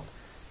all.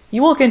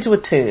 You walk into a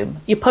tomb,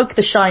 you poke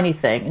the shiny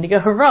thing, and you go,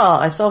 hurrah,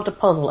 I solved a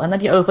puzzle, and then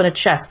you open a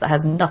chest that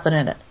has nothing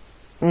in it.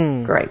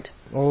 Great.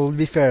 Well, to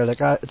be fair, like,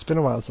 it's been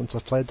a while since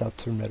I've played that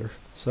Tomb Raider,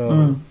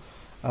 so,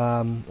 came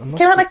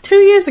out like 2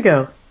 years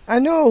ago. I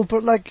know,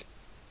 but like,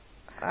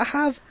 I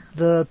have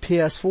the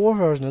PS4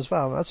 version as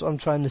well, that's what I'm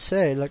trying to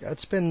say. Like,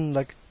 it's been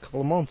like a couple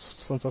of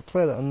months since I've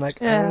played it, and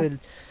like, and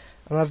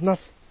I've not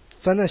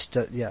finished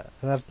it yet,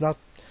 and I've not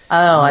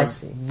I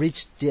see.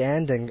 reached the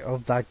ending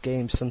of that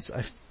game since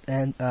I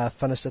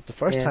finished it the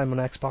first time on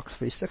Xbox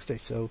 360,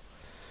 so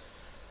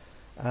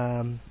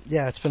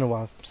it's been a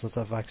while since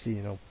I've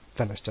actually,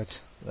 finished it.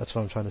 That's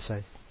what I'm trying to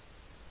say.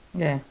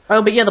 Yeah.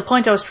 Oh, but the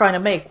point I was trying to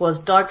make was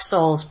Dark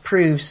Souls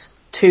proves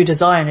to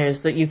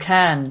designers that you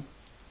can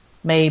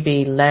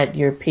maybe let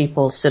your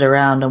people sit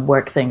around and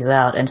work things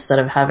out instead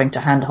of having to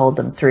handhold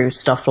them through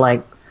stuff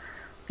like,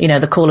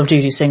 the Call of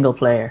Duty single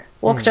player.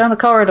 Walk down the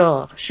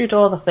corridor, shoot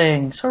all the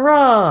things,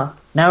 hurrah!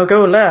 Now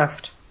go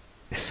left.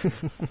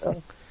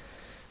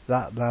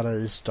 That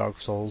is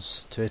Dark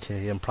Souls to a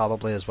T, and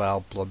probably as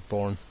well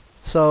Bloodborne.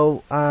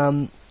 So,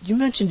 you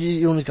mentioned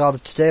you only got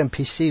it today on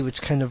PC,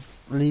 which kind of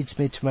leads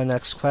me to my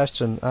next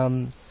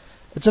question.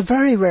 It's a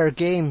very rare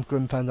game,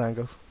 Grim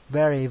Fandango.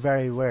 Very,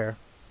 very rare.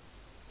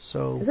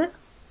 So is it?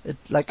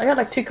 I got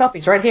like 2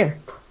 copies right here.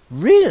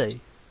 Really?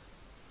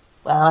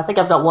 Well, I think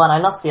I've got one. I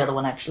lost the other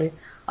one actually.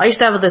 I used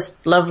to have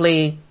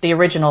the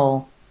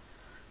original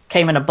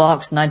came in a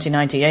box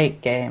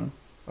 1998 game.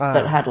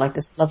 That had like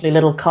this lovely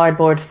little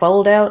cardboard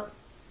fold out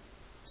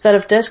set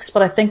of discs,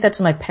 but I think that's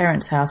in my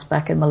parents' house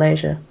back in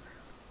Malaysia.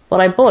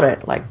 But I bought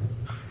it like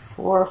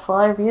 4 or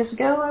 5 years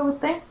ago, I would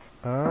think.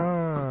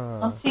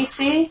 On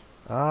PC.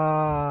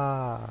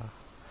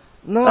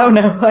 No. Oh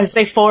no, I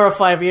say 4 or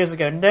 5 years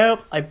ago. Nope,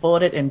 I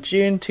bought it in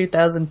June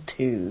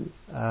 2002.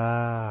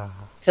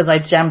 Because I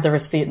jammed the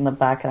receipt in the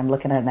back and I'm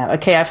looking at it now.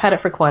 Okay, I've had it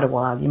for quite a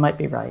while, you might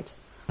be right.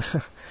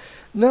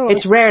 No.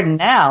 It's rare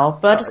now,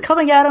 but it's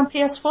coming out on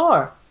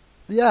PS4.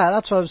 Yeah,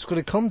 that's what I was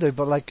going to come to,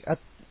 but like,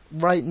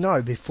 right now,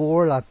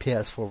 before that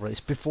PS4 release,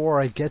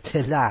 before I get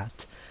to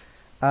that,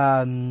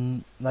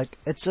 like,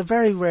 it's a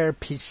very rare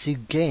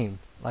PC game,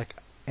 like,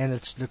 and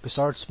it's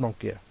LucasArts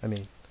Monkey, I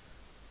mean.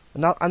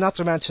 And not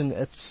to mention,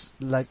 it's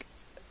like,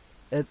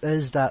 it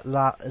is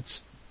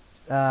it's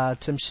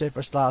Tim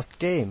Schafer's last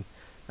game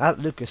at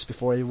Lucas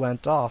before he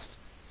went off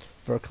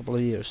for a couple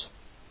of years.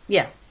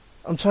 Yeah.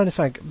 I'm trying to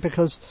think,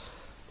 because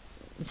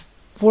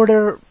were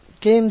there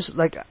games,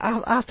 like,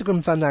 after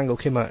Grim Fandango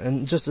came out,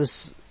 and just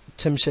as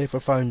Tim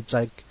Schafer found,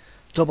 like,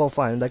 Double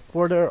Fine, like,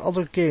 were there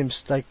other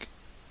games, like,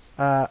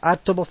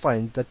 at Double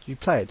Fine that you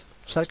played?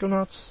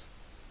 Psychonauts,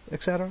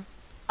 etc.?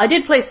 I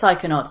did play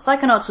Psychonauts.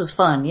 Psychonauts was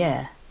fun,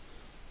 yeah.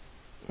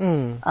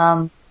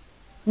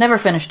 Never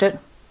finished it,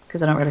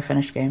 because I don't really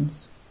finish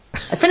games.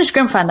 I finished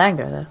Grim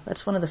Fandango, though.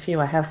 That's one of the few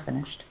I have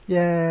finished.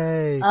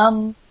 Yay!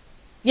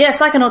 Yeah,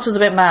 Psychonauts was a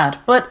bit mad,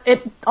 but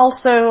it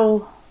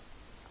also...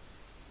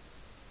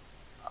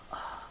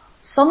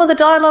 Some of the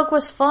dialogue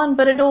was fun,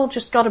 but it all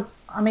just got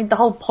the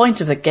whole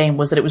point of the game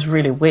was that it was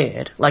really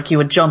weird. Like, you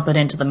were jumping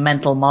into the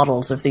mental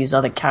models of these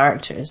other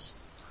characters.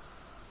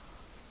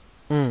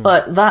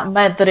 But that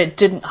meant that it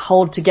didn't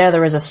hold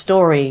together as a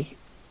story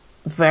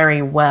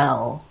very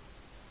well.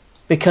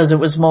 Because it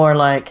was more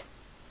like,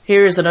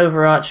 here's an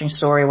overarching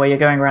story where you're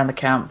going around the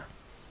camp.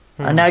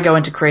 And now go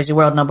into Crazy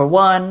World number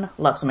 1,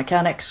 lots of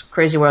mechanics.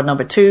 Crazy World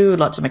number 2,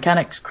 lots of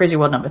mechanics. Crazy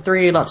World number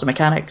 3, lots of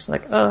mechanics.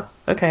 Like, oh,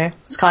 okay.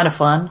 It's kind of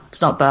fun. It's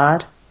not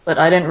bad. but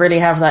I didn't really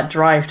have that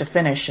drive to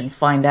finish and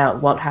find out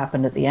what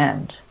happened at the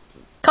end.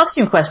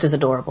 Costume Quest is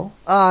adorable.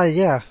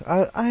 Yeah.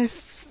 I've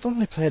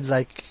only played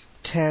like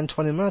 10,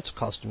 20 minutes of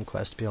Costume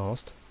Quest, to be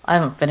honest. I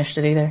haven't finished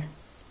it either.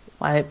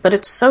 But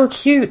it's so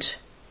cute.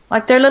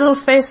 Like their little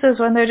faces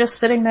when they're just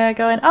sitting there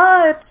going,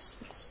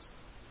 it's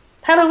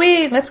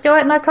Halloween, let's go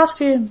out in our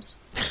costumes.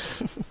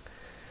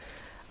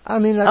 I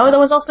mean, like, there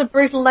was also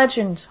Brutal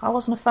Legend. I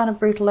wasn't a fan of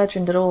Brutal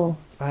Legend at all.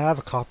 I have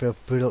a copy of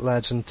Brutal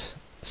Legend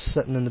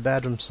sitting in the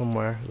bedroom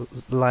somewhere,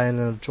 lying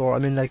in a drawer. I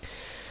mean, like,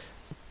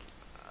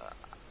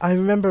 I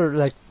remember,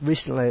 like,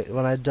 recently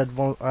when I did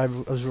I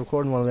was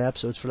recording one of the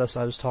episodes for this,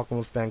 I was talking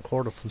with Ben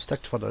Corder from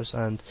Stick Twitters,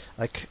 and,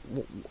 like,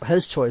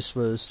 his choice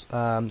was,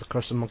 The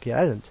Curse of Monkey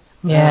Island.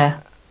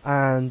 Yeah.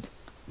 And,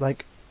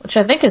 like... Which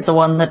I think is the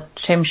one that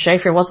Tim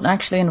Schafer wasn't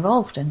actually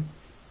involved in.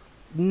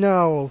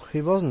 No,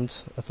 he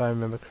wasn't, if I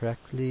remember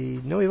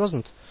correctly. No, he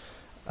wasn't.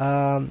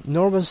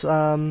 Nor was,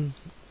 Ron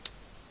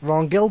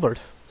Gilbert.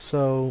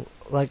 So,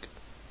 like,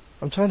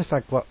 I'm trying to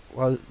think what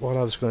I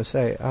was going to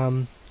say.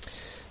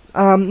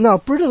 No,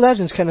 Brutal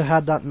Legends kind of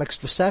had that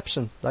mixed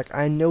reception. Like,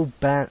 I know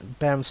Ben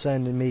was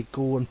saying to me,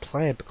 go and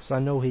play it, because I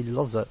know he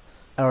loves it,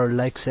 or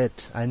likes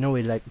it. I know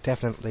he, like,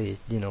 definitely,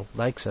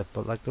 likes it,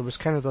 but, like, there was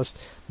kind of this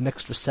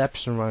mixed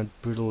reception around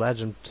Brutal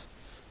Legend,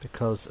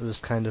 because it was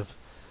kind of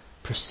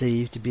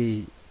perceived to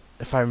be,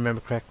 if I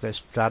remember correctly, a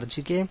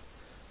strategy game,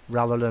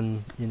 rather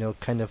than,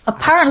 kind of...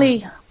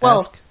 Apparently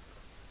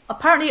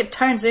it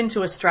turns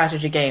into a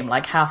strategy game,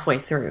 like, halfway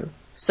through.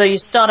 So you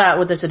start out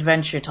with this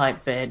adventure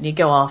type bit, and you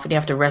go off and you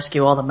have to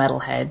rescue all the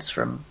metalheads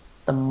from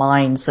the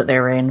mines that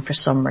they're in for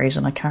some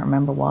reason, I can't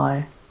remember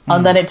why.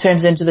 And then it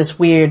turns into this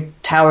weird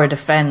tower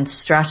defense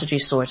strategy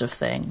sort of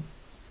thing,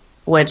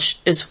 which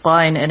is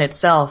fine in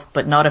itself,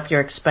 but not if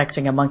you're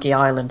expecting a Monkey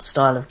Island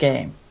style of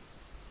game.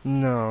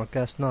 No, I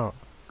guess not.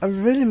 I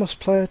really must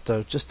play it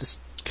though, just to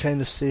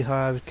kind of see how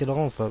I would get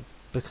on with it,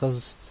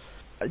 because...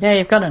 Yeah,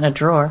 you've got it in a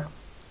drawer.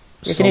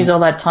 You can use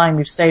all that time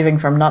you're saving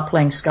from not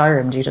playing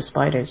Skyrim due to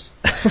spiders.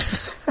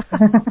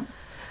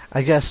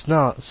 I guess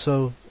not,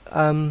 so,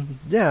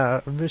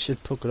 yeah, I really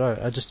should poke it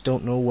out. I just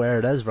don't know where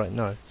it is right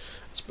now.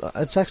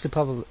 It's actually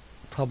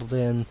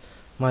probably in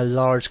my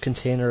large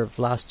container of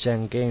last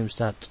gen games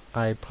that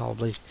I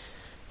probably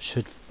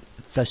should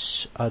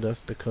fish out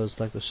of, because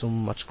like there's so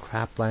much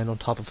crap lying on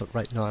top of it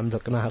right now. I'm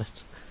looking at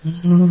it.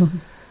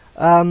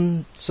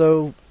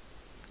 So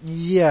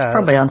yeah, it's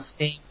probably on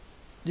Steam.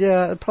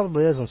 Yeah, it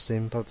probably is on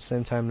Steam, but at the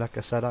same time, like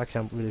I said, I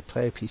can't really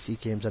play PC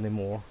games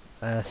anymore,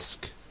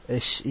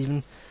 ish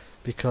even,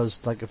 because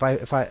like if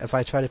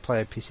I try to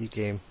play a PC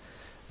game,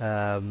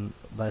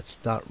 that's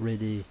not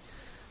really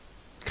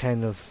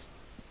kind of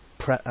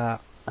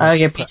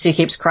your PC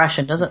keeps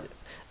crashing, does it?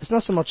 It's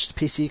not so much the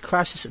PC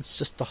crashes, it's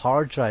just the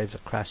hard drive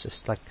that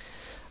crashes. Like,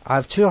 I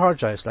have two hard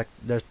drives, like,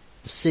 there's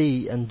the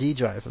C and D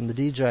drive, and the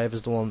D drive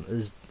is the one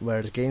is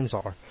where the games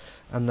are.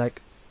 And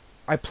like,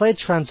 I played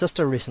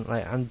Transistor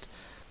recently, and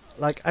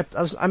like,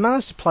 I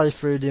managed to play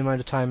through the amount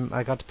of time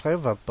I got to play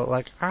with it, but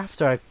like,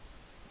 after I,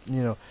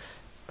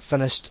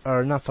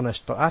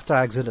 after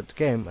I exited the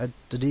game,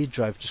 the D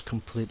drive just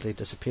completely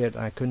disappeared,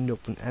 and I couldn't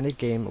open any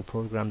game or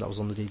program that was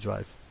on the D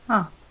drive.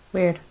 Huh,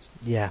 weird.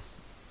 Yeah.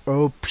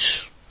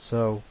 Oops.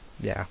 So,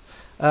 yeah.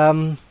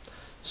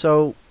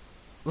 So,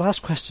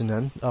 last question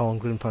then, on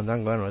Green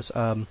Fandango anyways,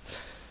 the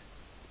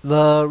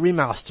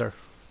remaster,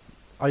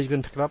 are you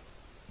going to pick it up?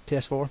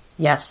 PS4?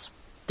 Yes,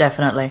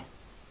 definitely.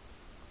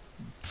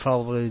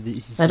 Probably the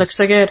easiest. It looks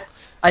so good.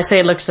 I say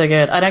it looks so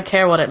good. I don't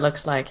care what it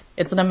looks like.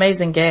 It's an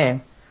amazing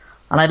game.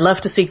 And I'd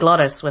love to see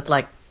Glottis with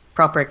like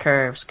proper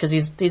curves, cause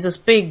he's this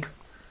big,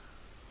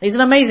 he's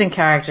an amazing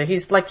character.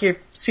 He's like your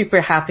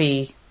super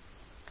happy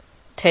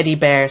teddy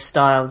bear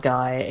style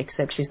guy,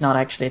 except he's not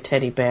actually a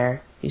teddy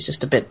bear. He's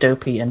just a bit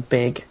dopey and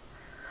big.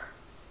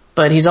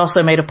 But he's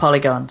also made of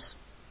polygons.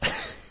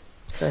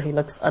 So he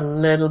looks a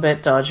little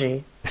bit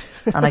dodgy.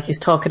 And like he's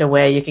talking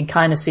away, you can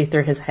kind of see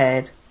through his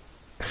head.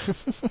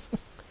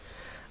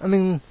 I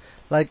mean,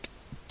 like,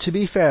 to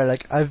be fair,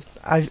 like,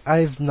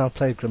 I've not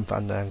played Grim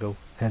Fandango,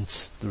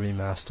 hence the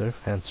remaster,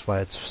 hence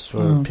why it's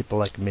for people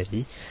like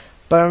me.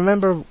 But I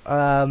remember,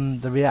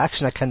 the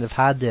reaction I kind of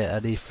had there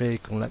at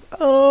E3, going like,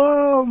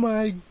 oh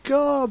my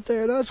god,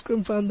 that's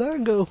Grim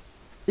Fandango.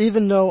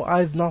 Even though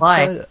I've not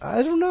played it.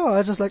 I don't know,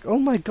 I just like, oh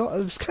my god,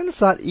 it was kind of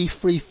that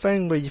E3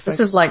 thing where you think...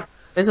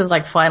 This is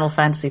like Final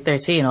Fantasy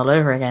 13 all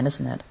over again,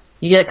 isn't it?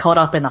 You get caught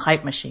up in the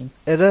hype machine.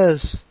 It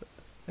is.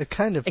 It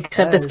kind of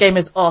Except this game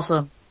is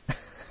awesome.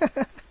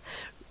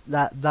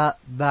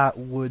 That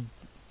would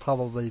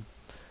probably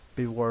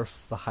be worth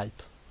the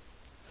hype.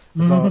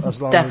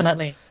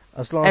 Definitely.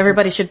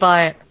 Everybody should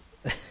buy it.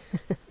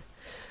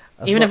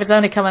 Even if it's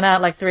only coming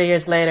out like 3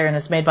 years later and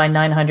it's made by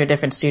 900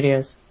 different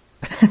studios.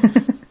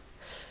 I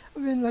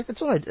mean, like,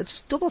 it's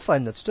just Double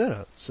Fine that's doing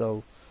it,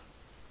 so...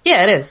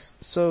 Yeah, it is.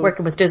 So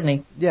working with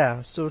Disney.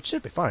 Yeah, so it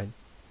should be fine.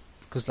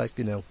 Because, like,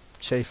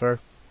 Schaefer,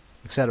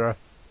 etc.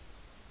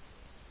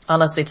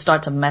 Unless they'd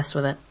start to mess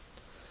with it.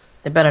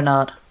 They better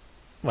not.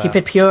 Well, keep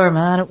it pure,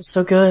 man. It was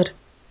so good.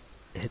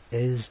 It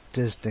is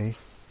Disney.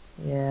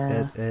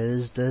 Yeah. It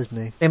is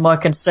Disney. Be more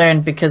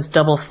concerned because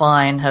Double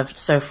Fine have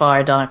so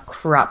far done a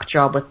crap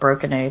job with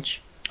Broken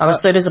Age. I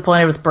was so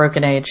disappointed with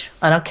Broken Age.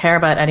 I don't care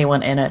about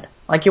anyone in it.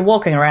 Like, you're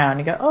walking around,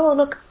 you go, oh,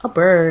 look, a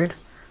bird.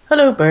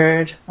 Hello,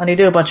 bird. And you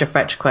do a bunch of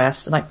fetch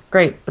quests. And like,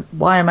 great, but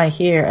why am I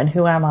here and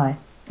who am I?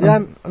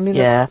 Yeah, I mean,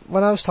 like,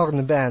 when I was talking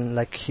to Ben,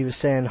 like, he was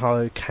saying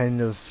how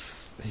kind of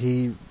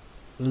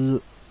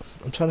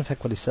I'm trying to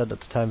think what he said at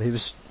the time. He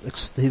was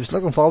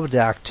looking forward to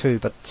Act 2,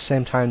 but at the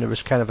same time there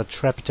was kind of a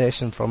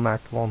trepidation from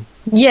Act 1.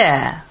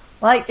 Yeah.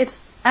 Like,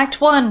 it's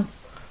Act 1.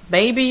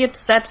 Maybe it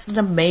sets an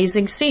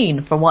amazing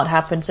scene for what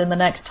happens in the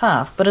next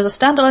half, but as a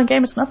standalone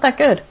game, it's not that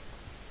good.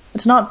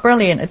 It's not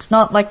brilliant. It's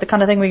not like the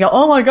kind of thing we go,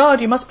 oh my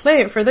god, you must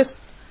play it for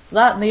this,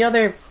 that, and the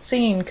other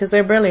scene, because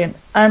they're brilliant.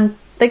 And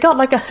they got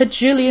like $1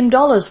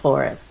 bajillion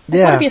for it.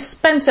 Like, what have you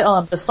spent it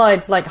on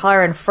besides like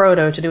hiring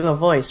Frodo to do a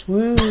voice?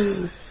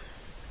 Woo.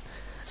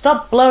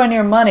 Stop blowing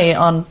your money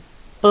on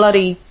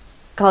bloody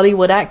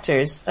Hollywood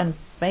actors and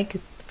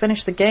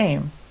finish the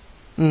game.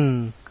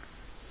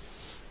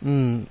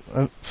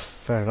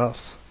 Fair enough.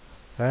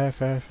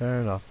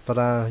 Fair enough.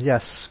 But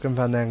yes, Grim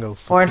Fandango.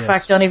 Or in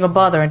fact, don't even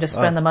bother and just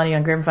spend the money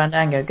on Grim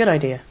Fandango. Good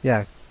idea.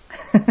 Yeah.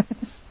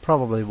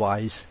 Probably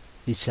wise,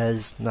 he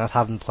says, not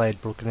having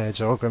played Broken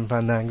Age or Grim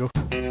Fandango.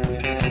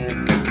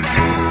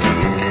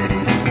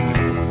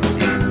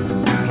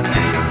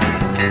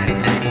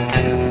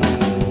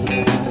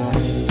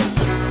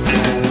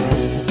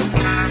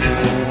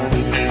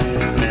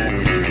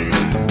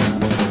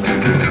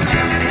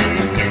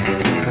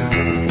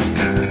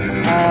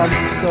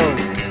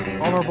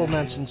 Honourable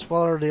mentions.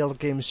 What are the other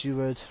games you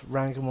would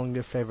rank among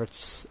your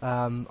favourites?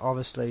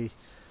 Obviously,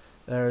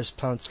 there's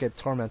Planescape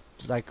Torment.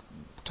 Like,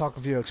 talk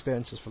of your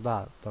experiences for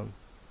that.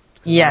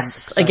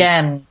 Yes,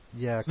 again,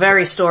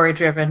 very story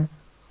driven,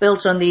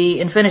 built on the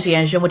Infinity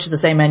engine, which is the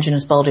same engine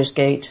as Baldur's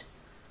Gate,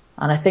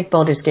 and I think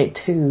Baldur's Gate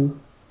 2.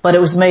 But it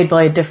was made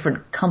by a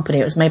different company.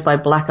 It was made by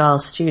Black Isle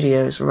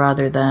Studios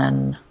rather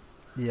than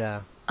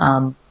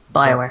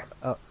BioWare.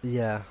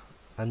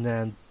 And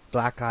then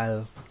Black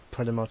Isle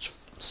pretty much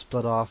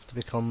split off to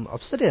become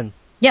Obsidian.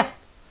 Yeah,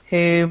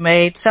 who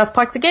made South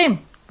Park the game.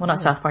 Well, not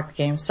South Park the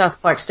game, South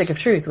Park Stick of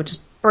Truth, which is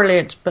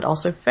brilliant, but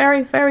also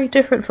very, very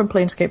different from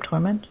Planescape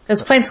Torment.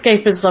 Because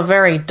Planescape is a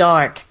very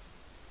dark,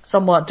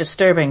 somewhat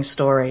disturbing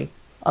story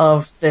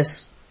of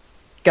this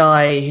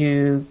guy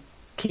who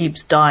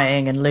keeps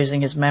dying and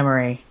losing his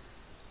memory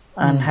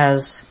and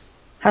has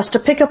to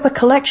pick up a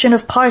collection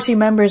of party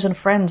members and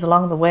friends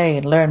along the way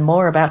and learn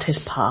more about his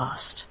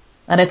past.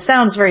 And it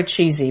sounds very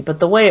cheesy, but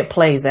the way it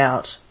plays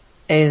out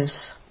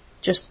is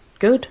just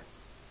good.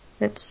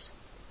 It's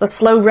the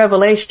slow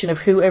revelation of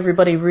who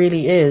everybody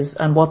really is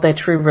and what their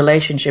true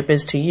relationship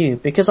is to you,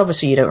 because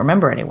obviously you don't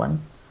remember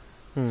anyone.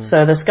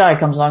 So this guy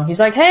comes along, he's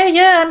like, hey,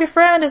 yeah, I'm your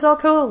friend, it's all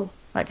cool.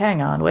 Like,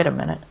 hang on, wait a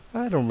minute.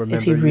 I don't remember.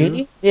 Is he really?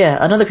 You. Yeah,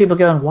 and other people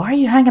going, why are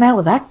you hanging out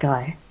with that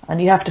guy?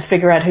 And you have to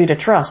figure out who to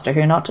trust or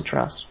who not to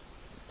trust.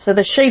 So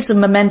there's shades of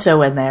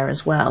Memento in there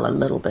as well, a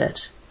little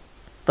bit.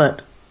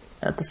 But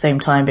at the same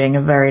time being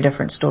a very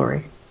different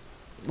story.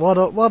 What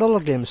other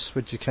games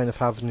would you kind of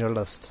have in your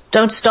list?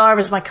 Don't Starve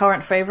is my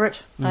current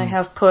favourite. I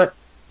have put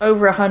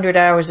over 100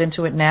 hours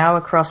into it now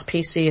across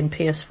PC and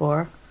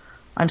PS4.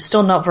 I'm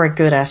still not very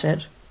good at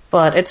it.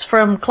 But it's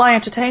from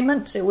Client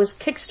Entertainment. It was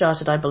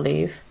kickstarted, I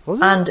believe. Was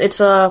it? And it's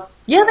a...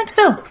 Yeah, I think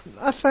so.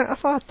 I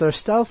thought their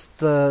stealth,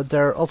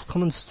 their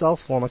upcoming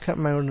stealth one, I can't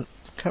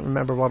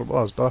remember what it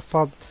was, but I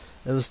thought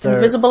it was their...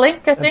 Invisible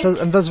Ink, I think?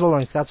 Invisible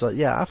Ink, that's it.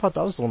 Yeah, I thought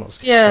that was the one that was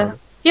kickstarted.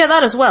 Yeah,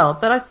 that as well.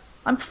 But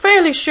I'm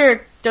fairly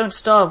sure Don't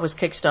Starve was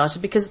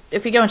kickstarted, because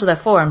if you go into their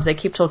forums, they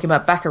keep talking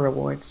about backer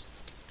rewards.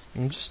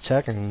 I'm just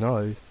checking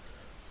now.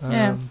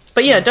 Yeah.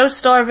 But yeah, Don't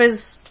Starve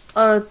is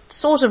a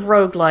sort of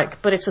roguelike,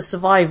 but it's a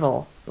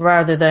survival,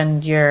 rather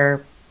than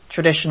your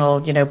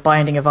traditional,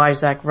 Binding of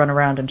Isaac, run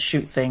around and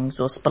shoot things,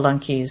 or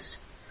Spelunky's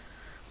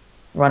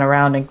run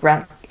around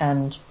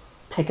and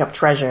pick up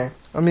treasure.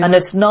 And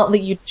it's not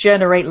that you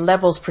generate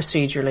levels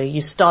procedurally.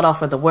 You start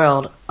off with the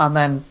world, and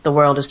then the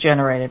world is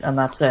generated, and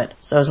that's it.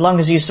 So as long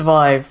as you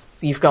survive,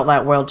 you've got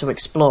that world to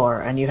explore,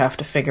 and you have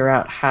to figure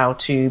out how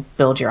to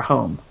build your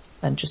home,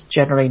 and just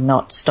generally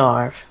not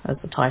starve,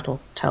 as the title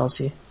tells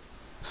you.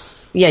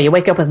 Yeah, you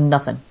wake up with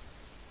nothing.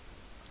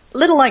 A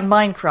little like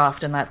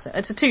Minecraft in that sense.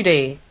 It's a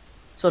 2D,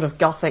 sort of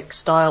gothic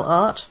style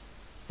art,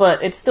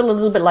 but it's still a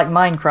little bit like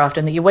Minecraft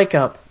in that you wake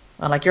up,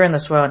 and you're in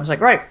this world, and it's like,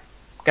 right,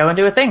 go and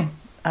do a thing.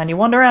 And you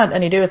wander around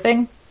and you do a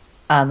thing,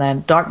 and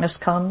then darkness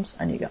comes,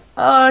 and you go,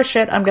 oh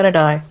shit, I'm gonna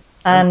die.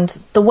 And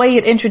the way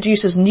it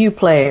introduces new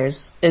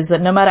players is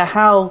that no matter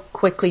how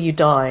quickly you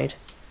died,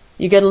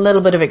 you get a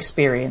little bit of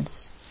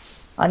experience.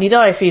 And you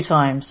die a few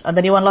times, and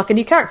then you unlock a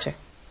new character.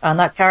 And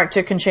that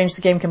character can change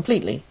the game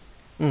completely.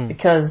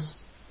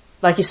 Because,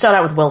 you start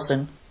out with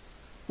Wilson.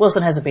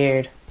 Wilson has a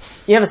beard.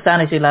 You have a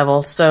sanity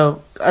level,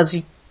 so as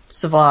you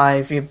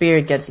survive, your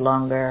beard gets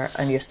longer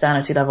and your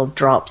sanity level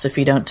drops if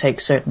you don't take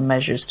certain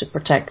measures to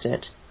protect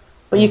it.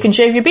 But you can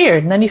shave your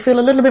beard and then you feel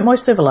a little bit more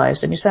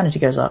civilized and your sanity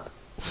goes up.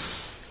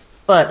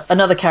 But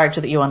another character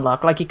that you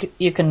unlock, like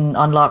you can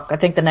unlock, I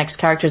think the next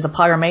character is a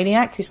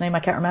pyromaniac, whose name I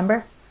can't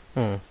remember.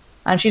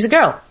 And she's a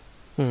girl.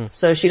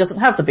 So she doesn't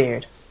have the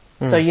beard.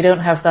 So you don't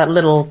have that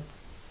little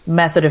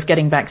method of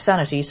getting back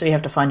sanity, so you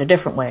have to find a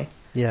different way.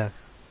 Yeah.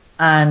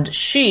 And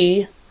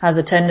she has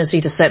a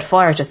tendency to set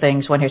fire to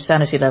things when her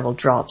sanity level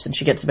drops and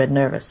she gets a bit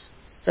nervous.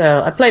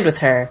 So I played with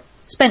her.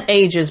 Spent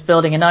ages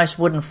building a nice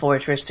wooden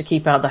fortress to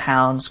keep out the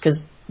hounds,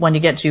 because when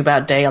you get to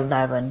about day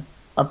 11,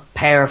 a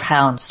pair of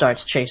hounds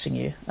starts chasing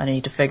you, and you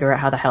need to figure out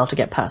how the hell to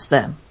get past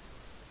them.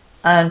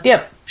 And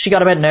yep, she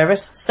got a bit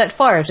nervous, set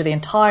fire to the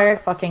entire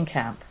fucking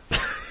camp.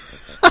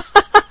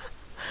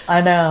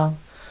 I know.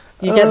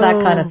 You get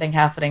that kind of thing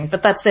happening,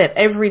 but that's it.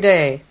 Every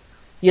day,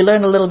 you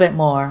learn a little bit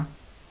more,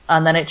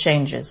 and then it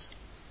changes.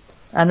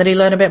 And then you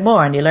learn a bit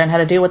more, and you learn how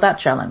to deal with that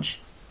challenge.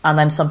 And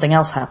then something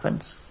else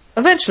happens.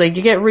 Eventually,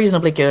 you get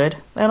reasonably good.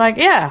 They're like,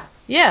 yeah,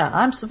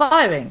 I'm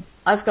surviving.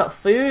 I've got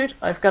food.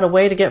 I've got a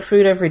way to get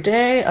food every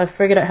day. I've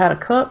figured out how to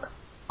cook.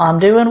 I'm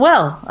doing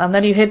well. And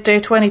then you hit day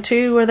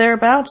 22 or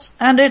thereabouts,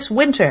 and it's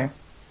winter.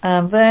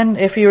 And then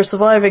if you were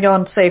surviving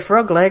on, say,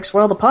 frog legs,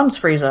 well, the ponds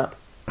freeze up.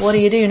 What do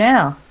you do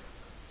now?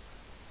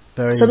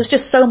 So there's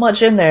just so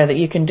much in there that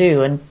you can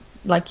do, and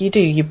like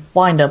you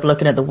wind up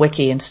looking at the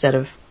wiki instead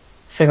of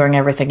figuring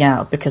everything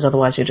out, because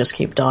otherwise you'll just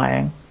keep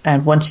dying.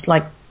 And once,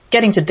 like,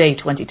 getting to day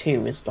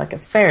 22 is like a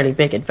fairly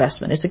big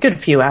investment. It's a good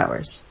few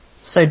hours.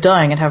 So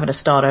dying and having to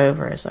start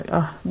over is like,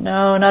 oh,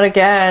 no, not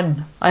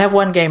again. I have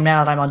one game now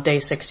and I'm on day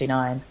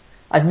 69.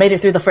 I've made it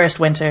through the first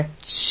winter.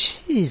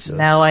 Jesus.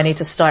 Now I need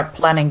to start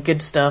planning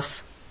good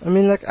stuff. I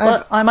mean, like,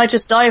 but I might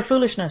just die of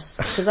foolishness,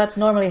 because that's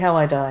normally how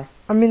I die.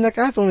 I mean, like,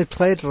 I've only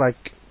played,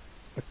 like,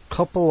 a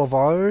couple of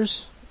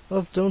hours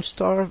of Don't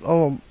Starve.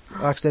 Oh,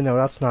 actually, no,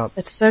 that's not.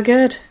 It's so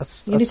good.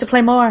 You need to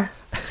play more.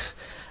 In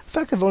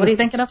fact, I've only... What are you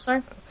thinking of,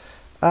 sorry?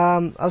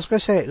 I was gonna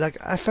say, like,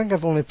 I think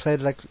I've only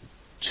played, like,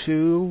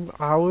 2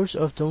 hours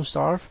of Don't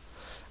Starve,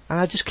 and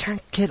I just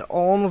can't get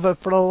on with it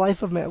for the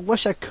life of me. I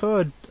wish I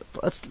could,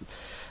 but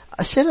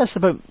I say this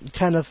about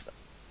kind of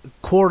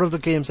quarter of the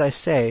games I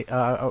say,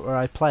 or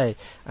I play,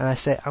 and I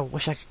say, I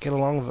wish I could get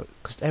along with it,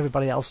 because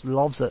everybody else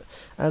loves it.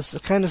 And it's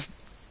kind of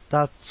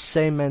that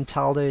same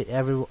mentality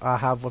I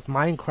have with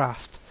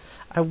Minecraft.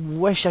 I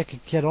wish I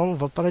could get on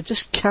with it, but I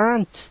just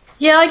can't.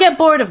 Yeah, I get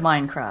bored of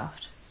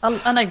Minecraft.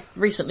 And I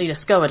recently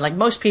discovered, like,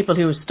 most people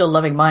who are still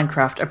loving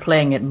Minecraft are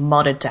playing it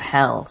modded to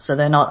hell, so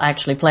they're not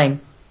actually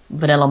playing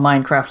vanilla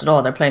Minecraft at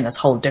all, they're playing this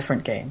whole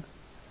different game.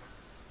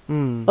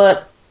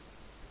 But,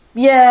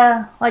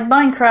 yeah, like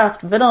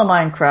Minecraft, vanilla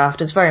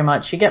Minecraft is very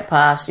much, you get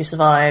past, you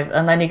survive,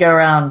 and then you go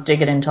around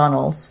digging in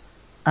tunnels,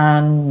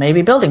 and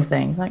maybe building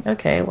things. Like,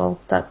 okay, well,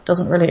 that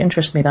doesn't really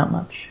interest me that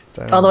much.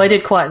 Although I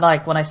did quite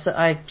like when I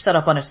set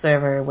up on a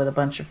server with a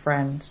bunch of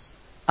friends.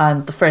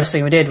 And the first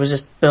thing we did was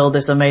just build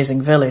this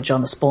amazing village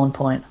on the spawn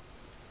point.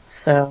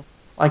 So,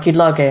 like, you'd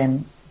log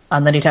in,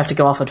 and then you'd have to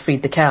go off and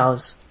feed the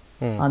cows,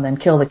 and then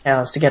kill the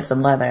cows to get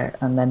some leather,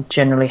 and then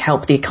generally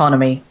help the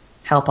economy,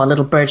 help our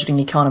little burgeoning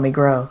economy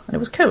grow. And it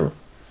was cool.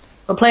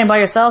 But playing by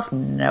yourself?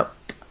 Nope.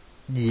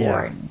 Yeah.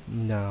 Boring.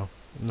 No.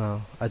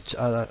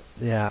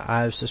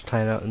 I was just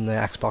playing it in the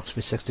Xbox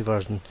 360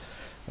 version.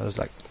 I was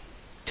like,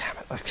 damn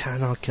it, I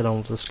cannot get on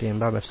with this game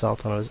by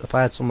myself. And if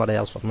I had somebody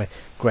else with me,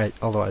 great.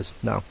 Otherwise,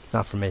 no,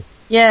 not for me.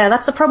 Yeah,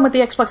 that's the problem with the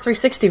Xbox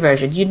 360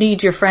 version. You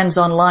need your friends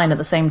online at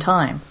the same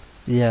time.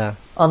 Yeah.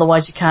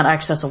 Otherwise you can't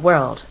access a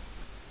world.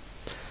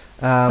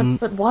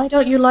 But why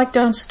don't you like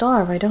Don't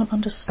Starve? I don't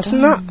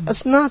understand.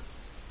 It's not,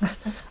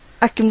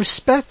 I can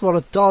respect what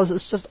it does,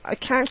 it's just, I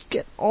can't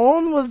get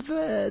on with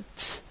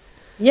it.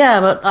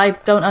 Yeah, but I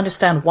don't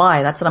understand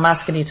why. That's what I'm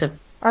asking you to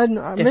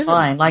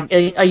define. Like,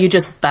 are you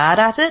just bad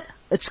at it?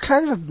 It's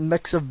kind of a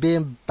mix of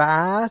being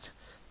bad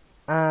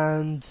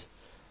and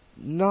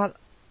not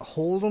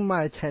holding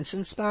my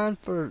attention span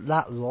for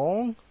that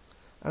long.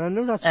 And I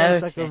know that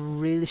sounds like a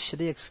really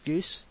shitty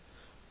excuse,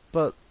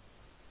 but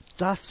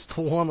that's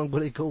the one I'm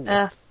going to go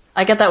with.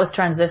 I get that with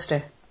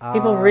Transistor.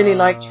 People really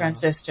like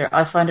Transistor.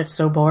 I find it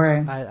so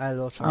boring. I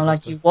love Transistor. I'm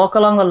like, you walk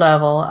along the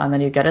level, and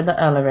then you get in the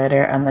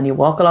elevator, and then you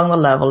walk along the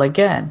level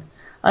again.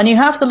 And you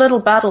have the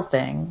little battle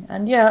thing,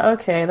 and yeah,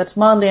 okay, that's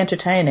mildly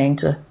entertaining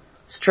to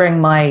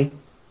string my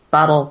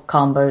battle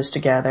combos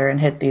together and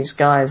hit these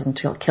guys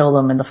until kill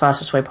them in the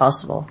fastest way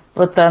possible.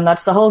 But then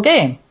that's the whole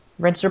game.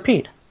 Rinse,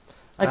 repeat.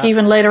 Like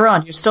even later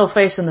on, you're still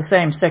facing the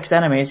same 6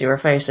 enemies you were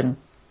facing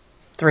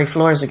 3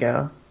 floors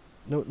ago.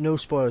 No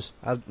spoilers.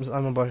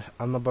 I'm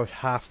about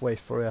halfway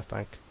through, I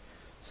think.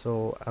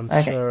 So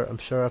I'm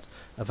sure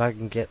if I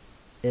can get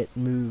it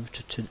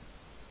moved to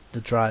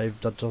the drive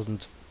that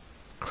doesn't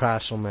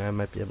crash on me, I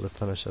might be able to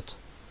finish it.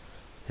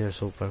 Here's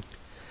hoping.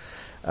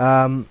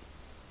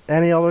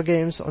 Any other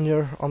games on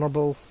your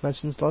honourable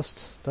mentions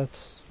list that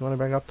you want to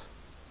bring up?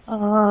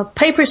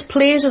 Papers,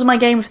 Please was my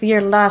game of the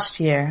year last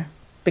year,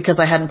 because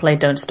I hadn't played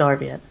Don't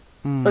Starve yet.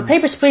 But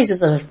Papers, Please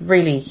is a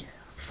really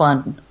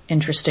fun,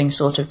 interesting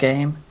sort of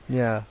game.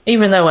 Yeah.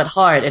 Even though at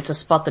heart it's a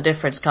spot the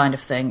difference kind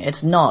of thing,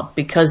 it's not,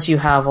 because you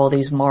have all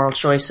these moral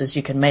choices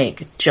you can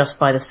make just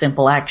by the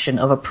simple action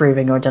of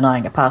approving or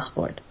denying a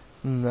passport.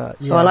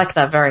 So I like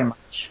that very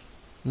much.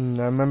 I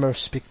remember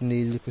speaking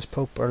to Lucas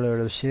Pope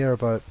earlier this year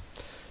about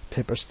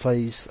Papers,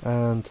 Please,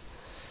 and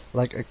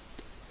like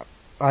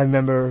I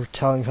remember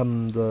telling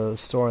him the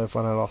story of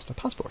when I lost my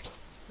passport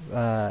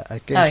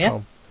at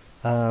Gamescom,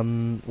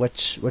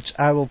 which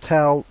I will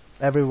tell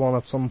everyone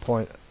at some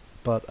point.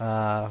 But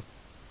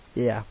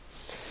yeah,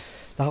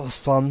 that was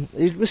fun.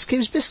 He was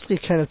basically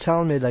kind of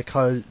telling me like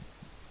how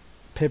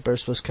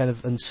Papers was kind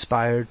of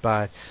inspired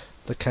by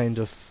the kind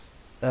of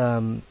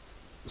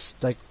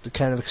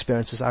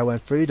experiences I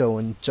went through though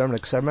in Germany,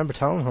 because I remember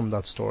telling him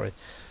that story,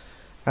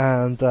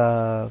 and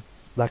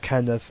that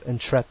kind of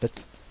intrepid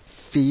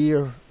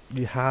fear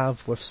you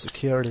have with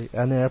security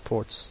in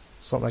airports,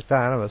 something like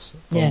that. Anyways,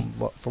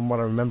 from what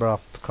I remember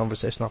off the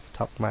conversation off the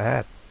top of my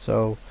head.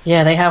 So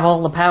yeah, they have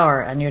all the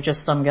power, and you're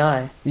just some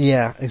guy.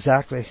 Yeah,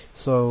 exactly.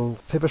 So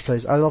Papers,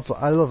 Please, I love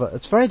it.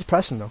 It's very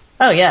depressing though.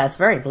 Oh yeah, it's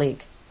very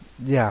bleak.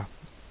 Yeah,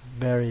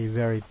 very,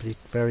 very bleak.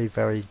 Very,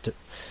 very.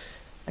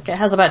 Okay, it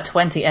has about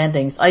 20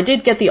 endings. I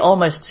did get the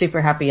almost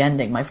super happy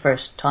ending my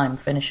first time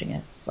finishing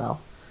it. Well,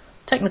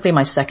 technically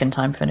my second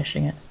time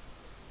finishing it.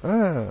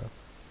 Oh.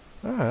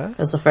 Alright.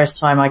 Because the first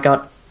time I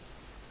got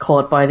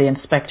caught by the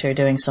inspector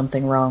doing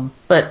something wrong.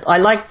 But I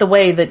like the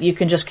way that you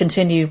can just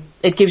continue.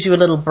 It gives you a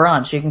little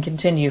branch. You can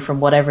continue from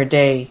whatever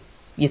day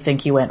you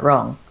think you went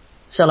wrong.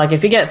 So like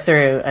if you get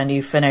through and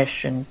you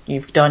finish and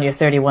you've done your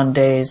 31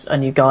 days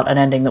and you got an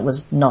ending that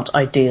was not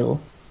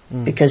ideal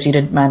because you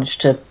didn't manage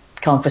to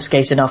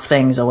confiscate enough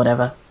things or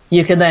whatever,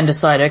 you can then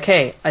decide,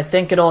 okay, I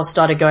think it all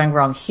started going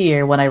wrong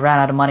here when I ran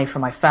out of money for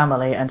my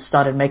family and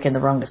started making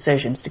the wrong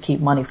decisions to keep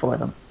money for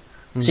them.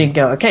 So you can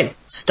go, okay,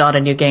 start a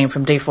new game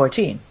from day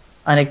 14.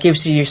 And it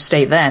gives you your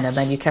state then, and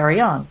then you carry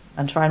on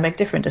and try and make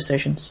different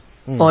decisions.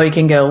 Or you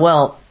can go,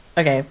 well,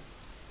 okay,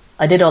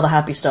 I did all the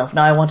happy stuff.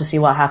 Now I want to see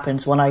what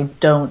happens when I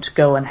don't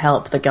go and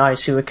help the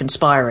guys who are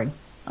conspiring.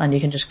 And you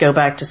can just go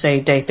back to,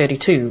 say, day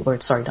 32, or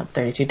sorry, not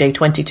 32, day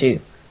 22,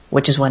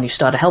 which is when you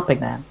started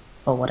helping them,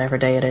 or whatever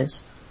day it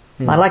is.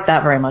 I like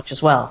that very much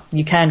as well.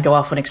 You can go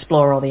off and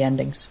explore all the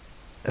endings.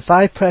 If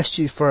I pressed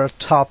you for a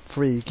top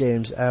 3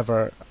 games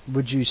ever,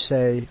 would you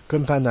say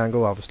Grim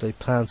Fandango, obviously,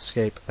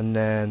 Planescape, and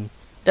then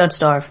Don't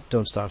Starve.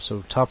 Don't Starve.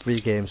 So top 3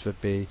 games would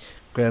be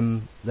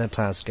Grim, then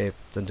Planescape,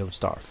 then Don't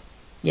Starve.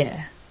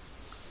 Yeah.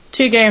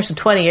 2 games from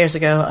 20 years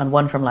ago and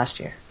 1 from last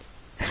year.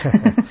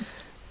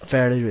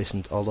 Fairly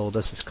recent, although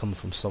this is coming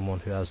from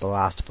someone who has The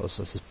Last of Us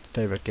as his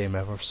favourite game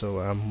ever, so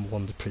I'm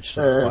one to preach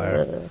to the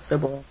choir. So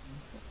boring.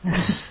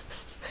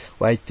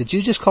 Wait, did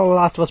you just call The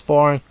Last of Us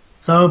boring?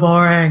 So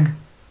boring.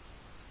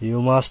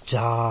 You must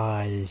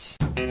die.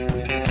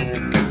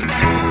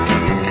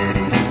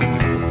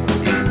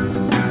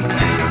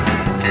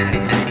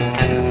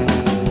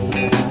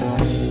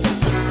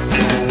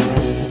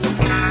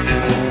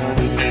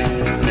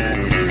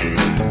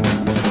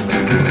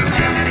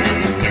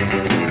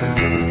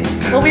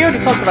 Well, we already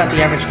talked about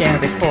the average gamer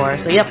before,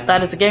 so yep,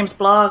 that is a games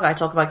blog. I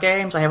talk about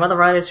games. I have other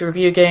writers who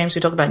review games, who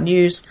talk about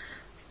news,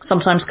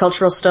 sometimes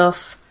cultural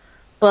stuff.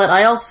 But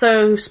I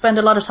also spend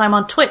a lot of time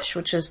on Twitch,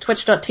 which is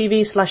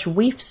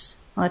twitch.tv/weefs.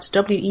 That's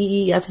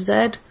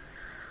WEEFZ,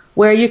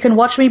 where you can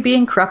watch me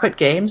being crap at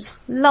games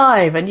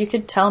live, and you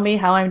can tell me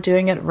how I'm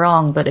doing it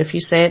wrong, but if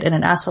you say it in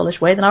an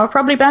asshole-ish way, then I will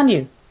probably ban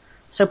you.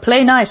 So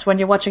play nice when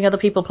you're watching other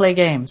people play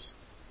games.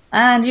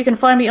 And you can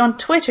find me on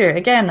Twitter,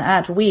 again,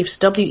 at Weefs,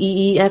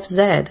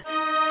 WEEFZ.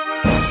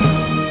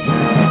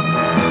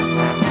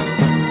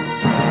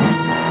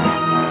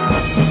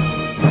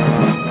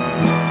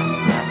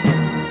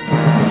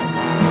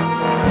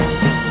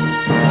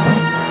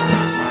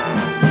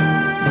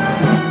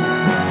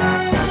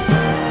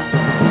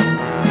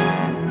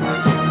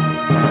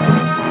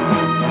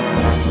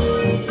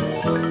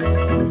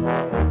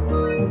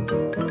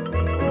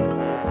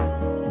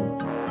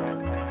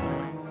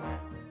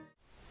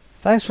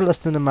 Thanks for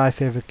listening to My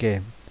Favourite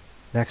Game.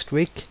 Next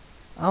week,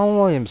 Alan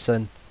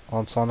Williamson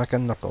on Sonic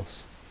and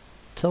Knuckles.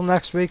 Till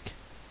next week,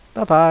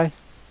 bye bye.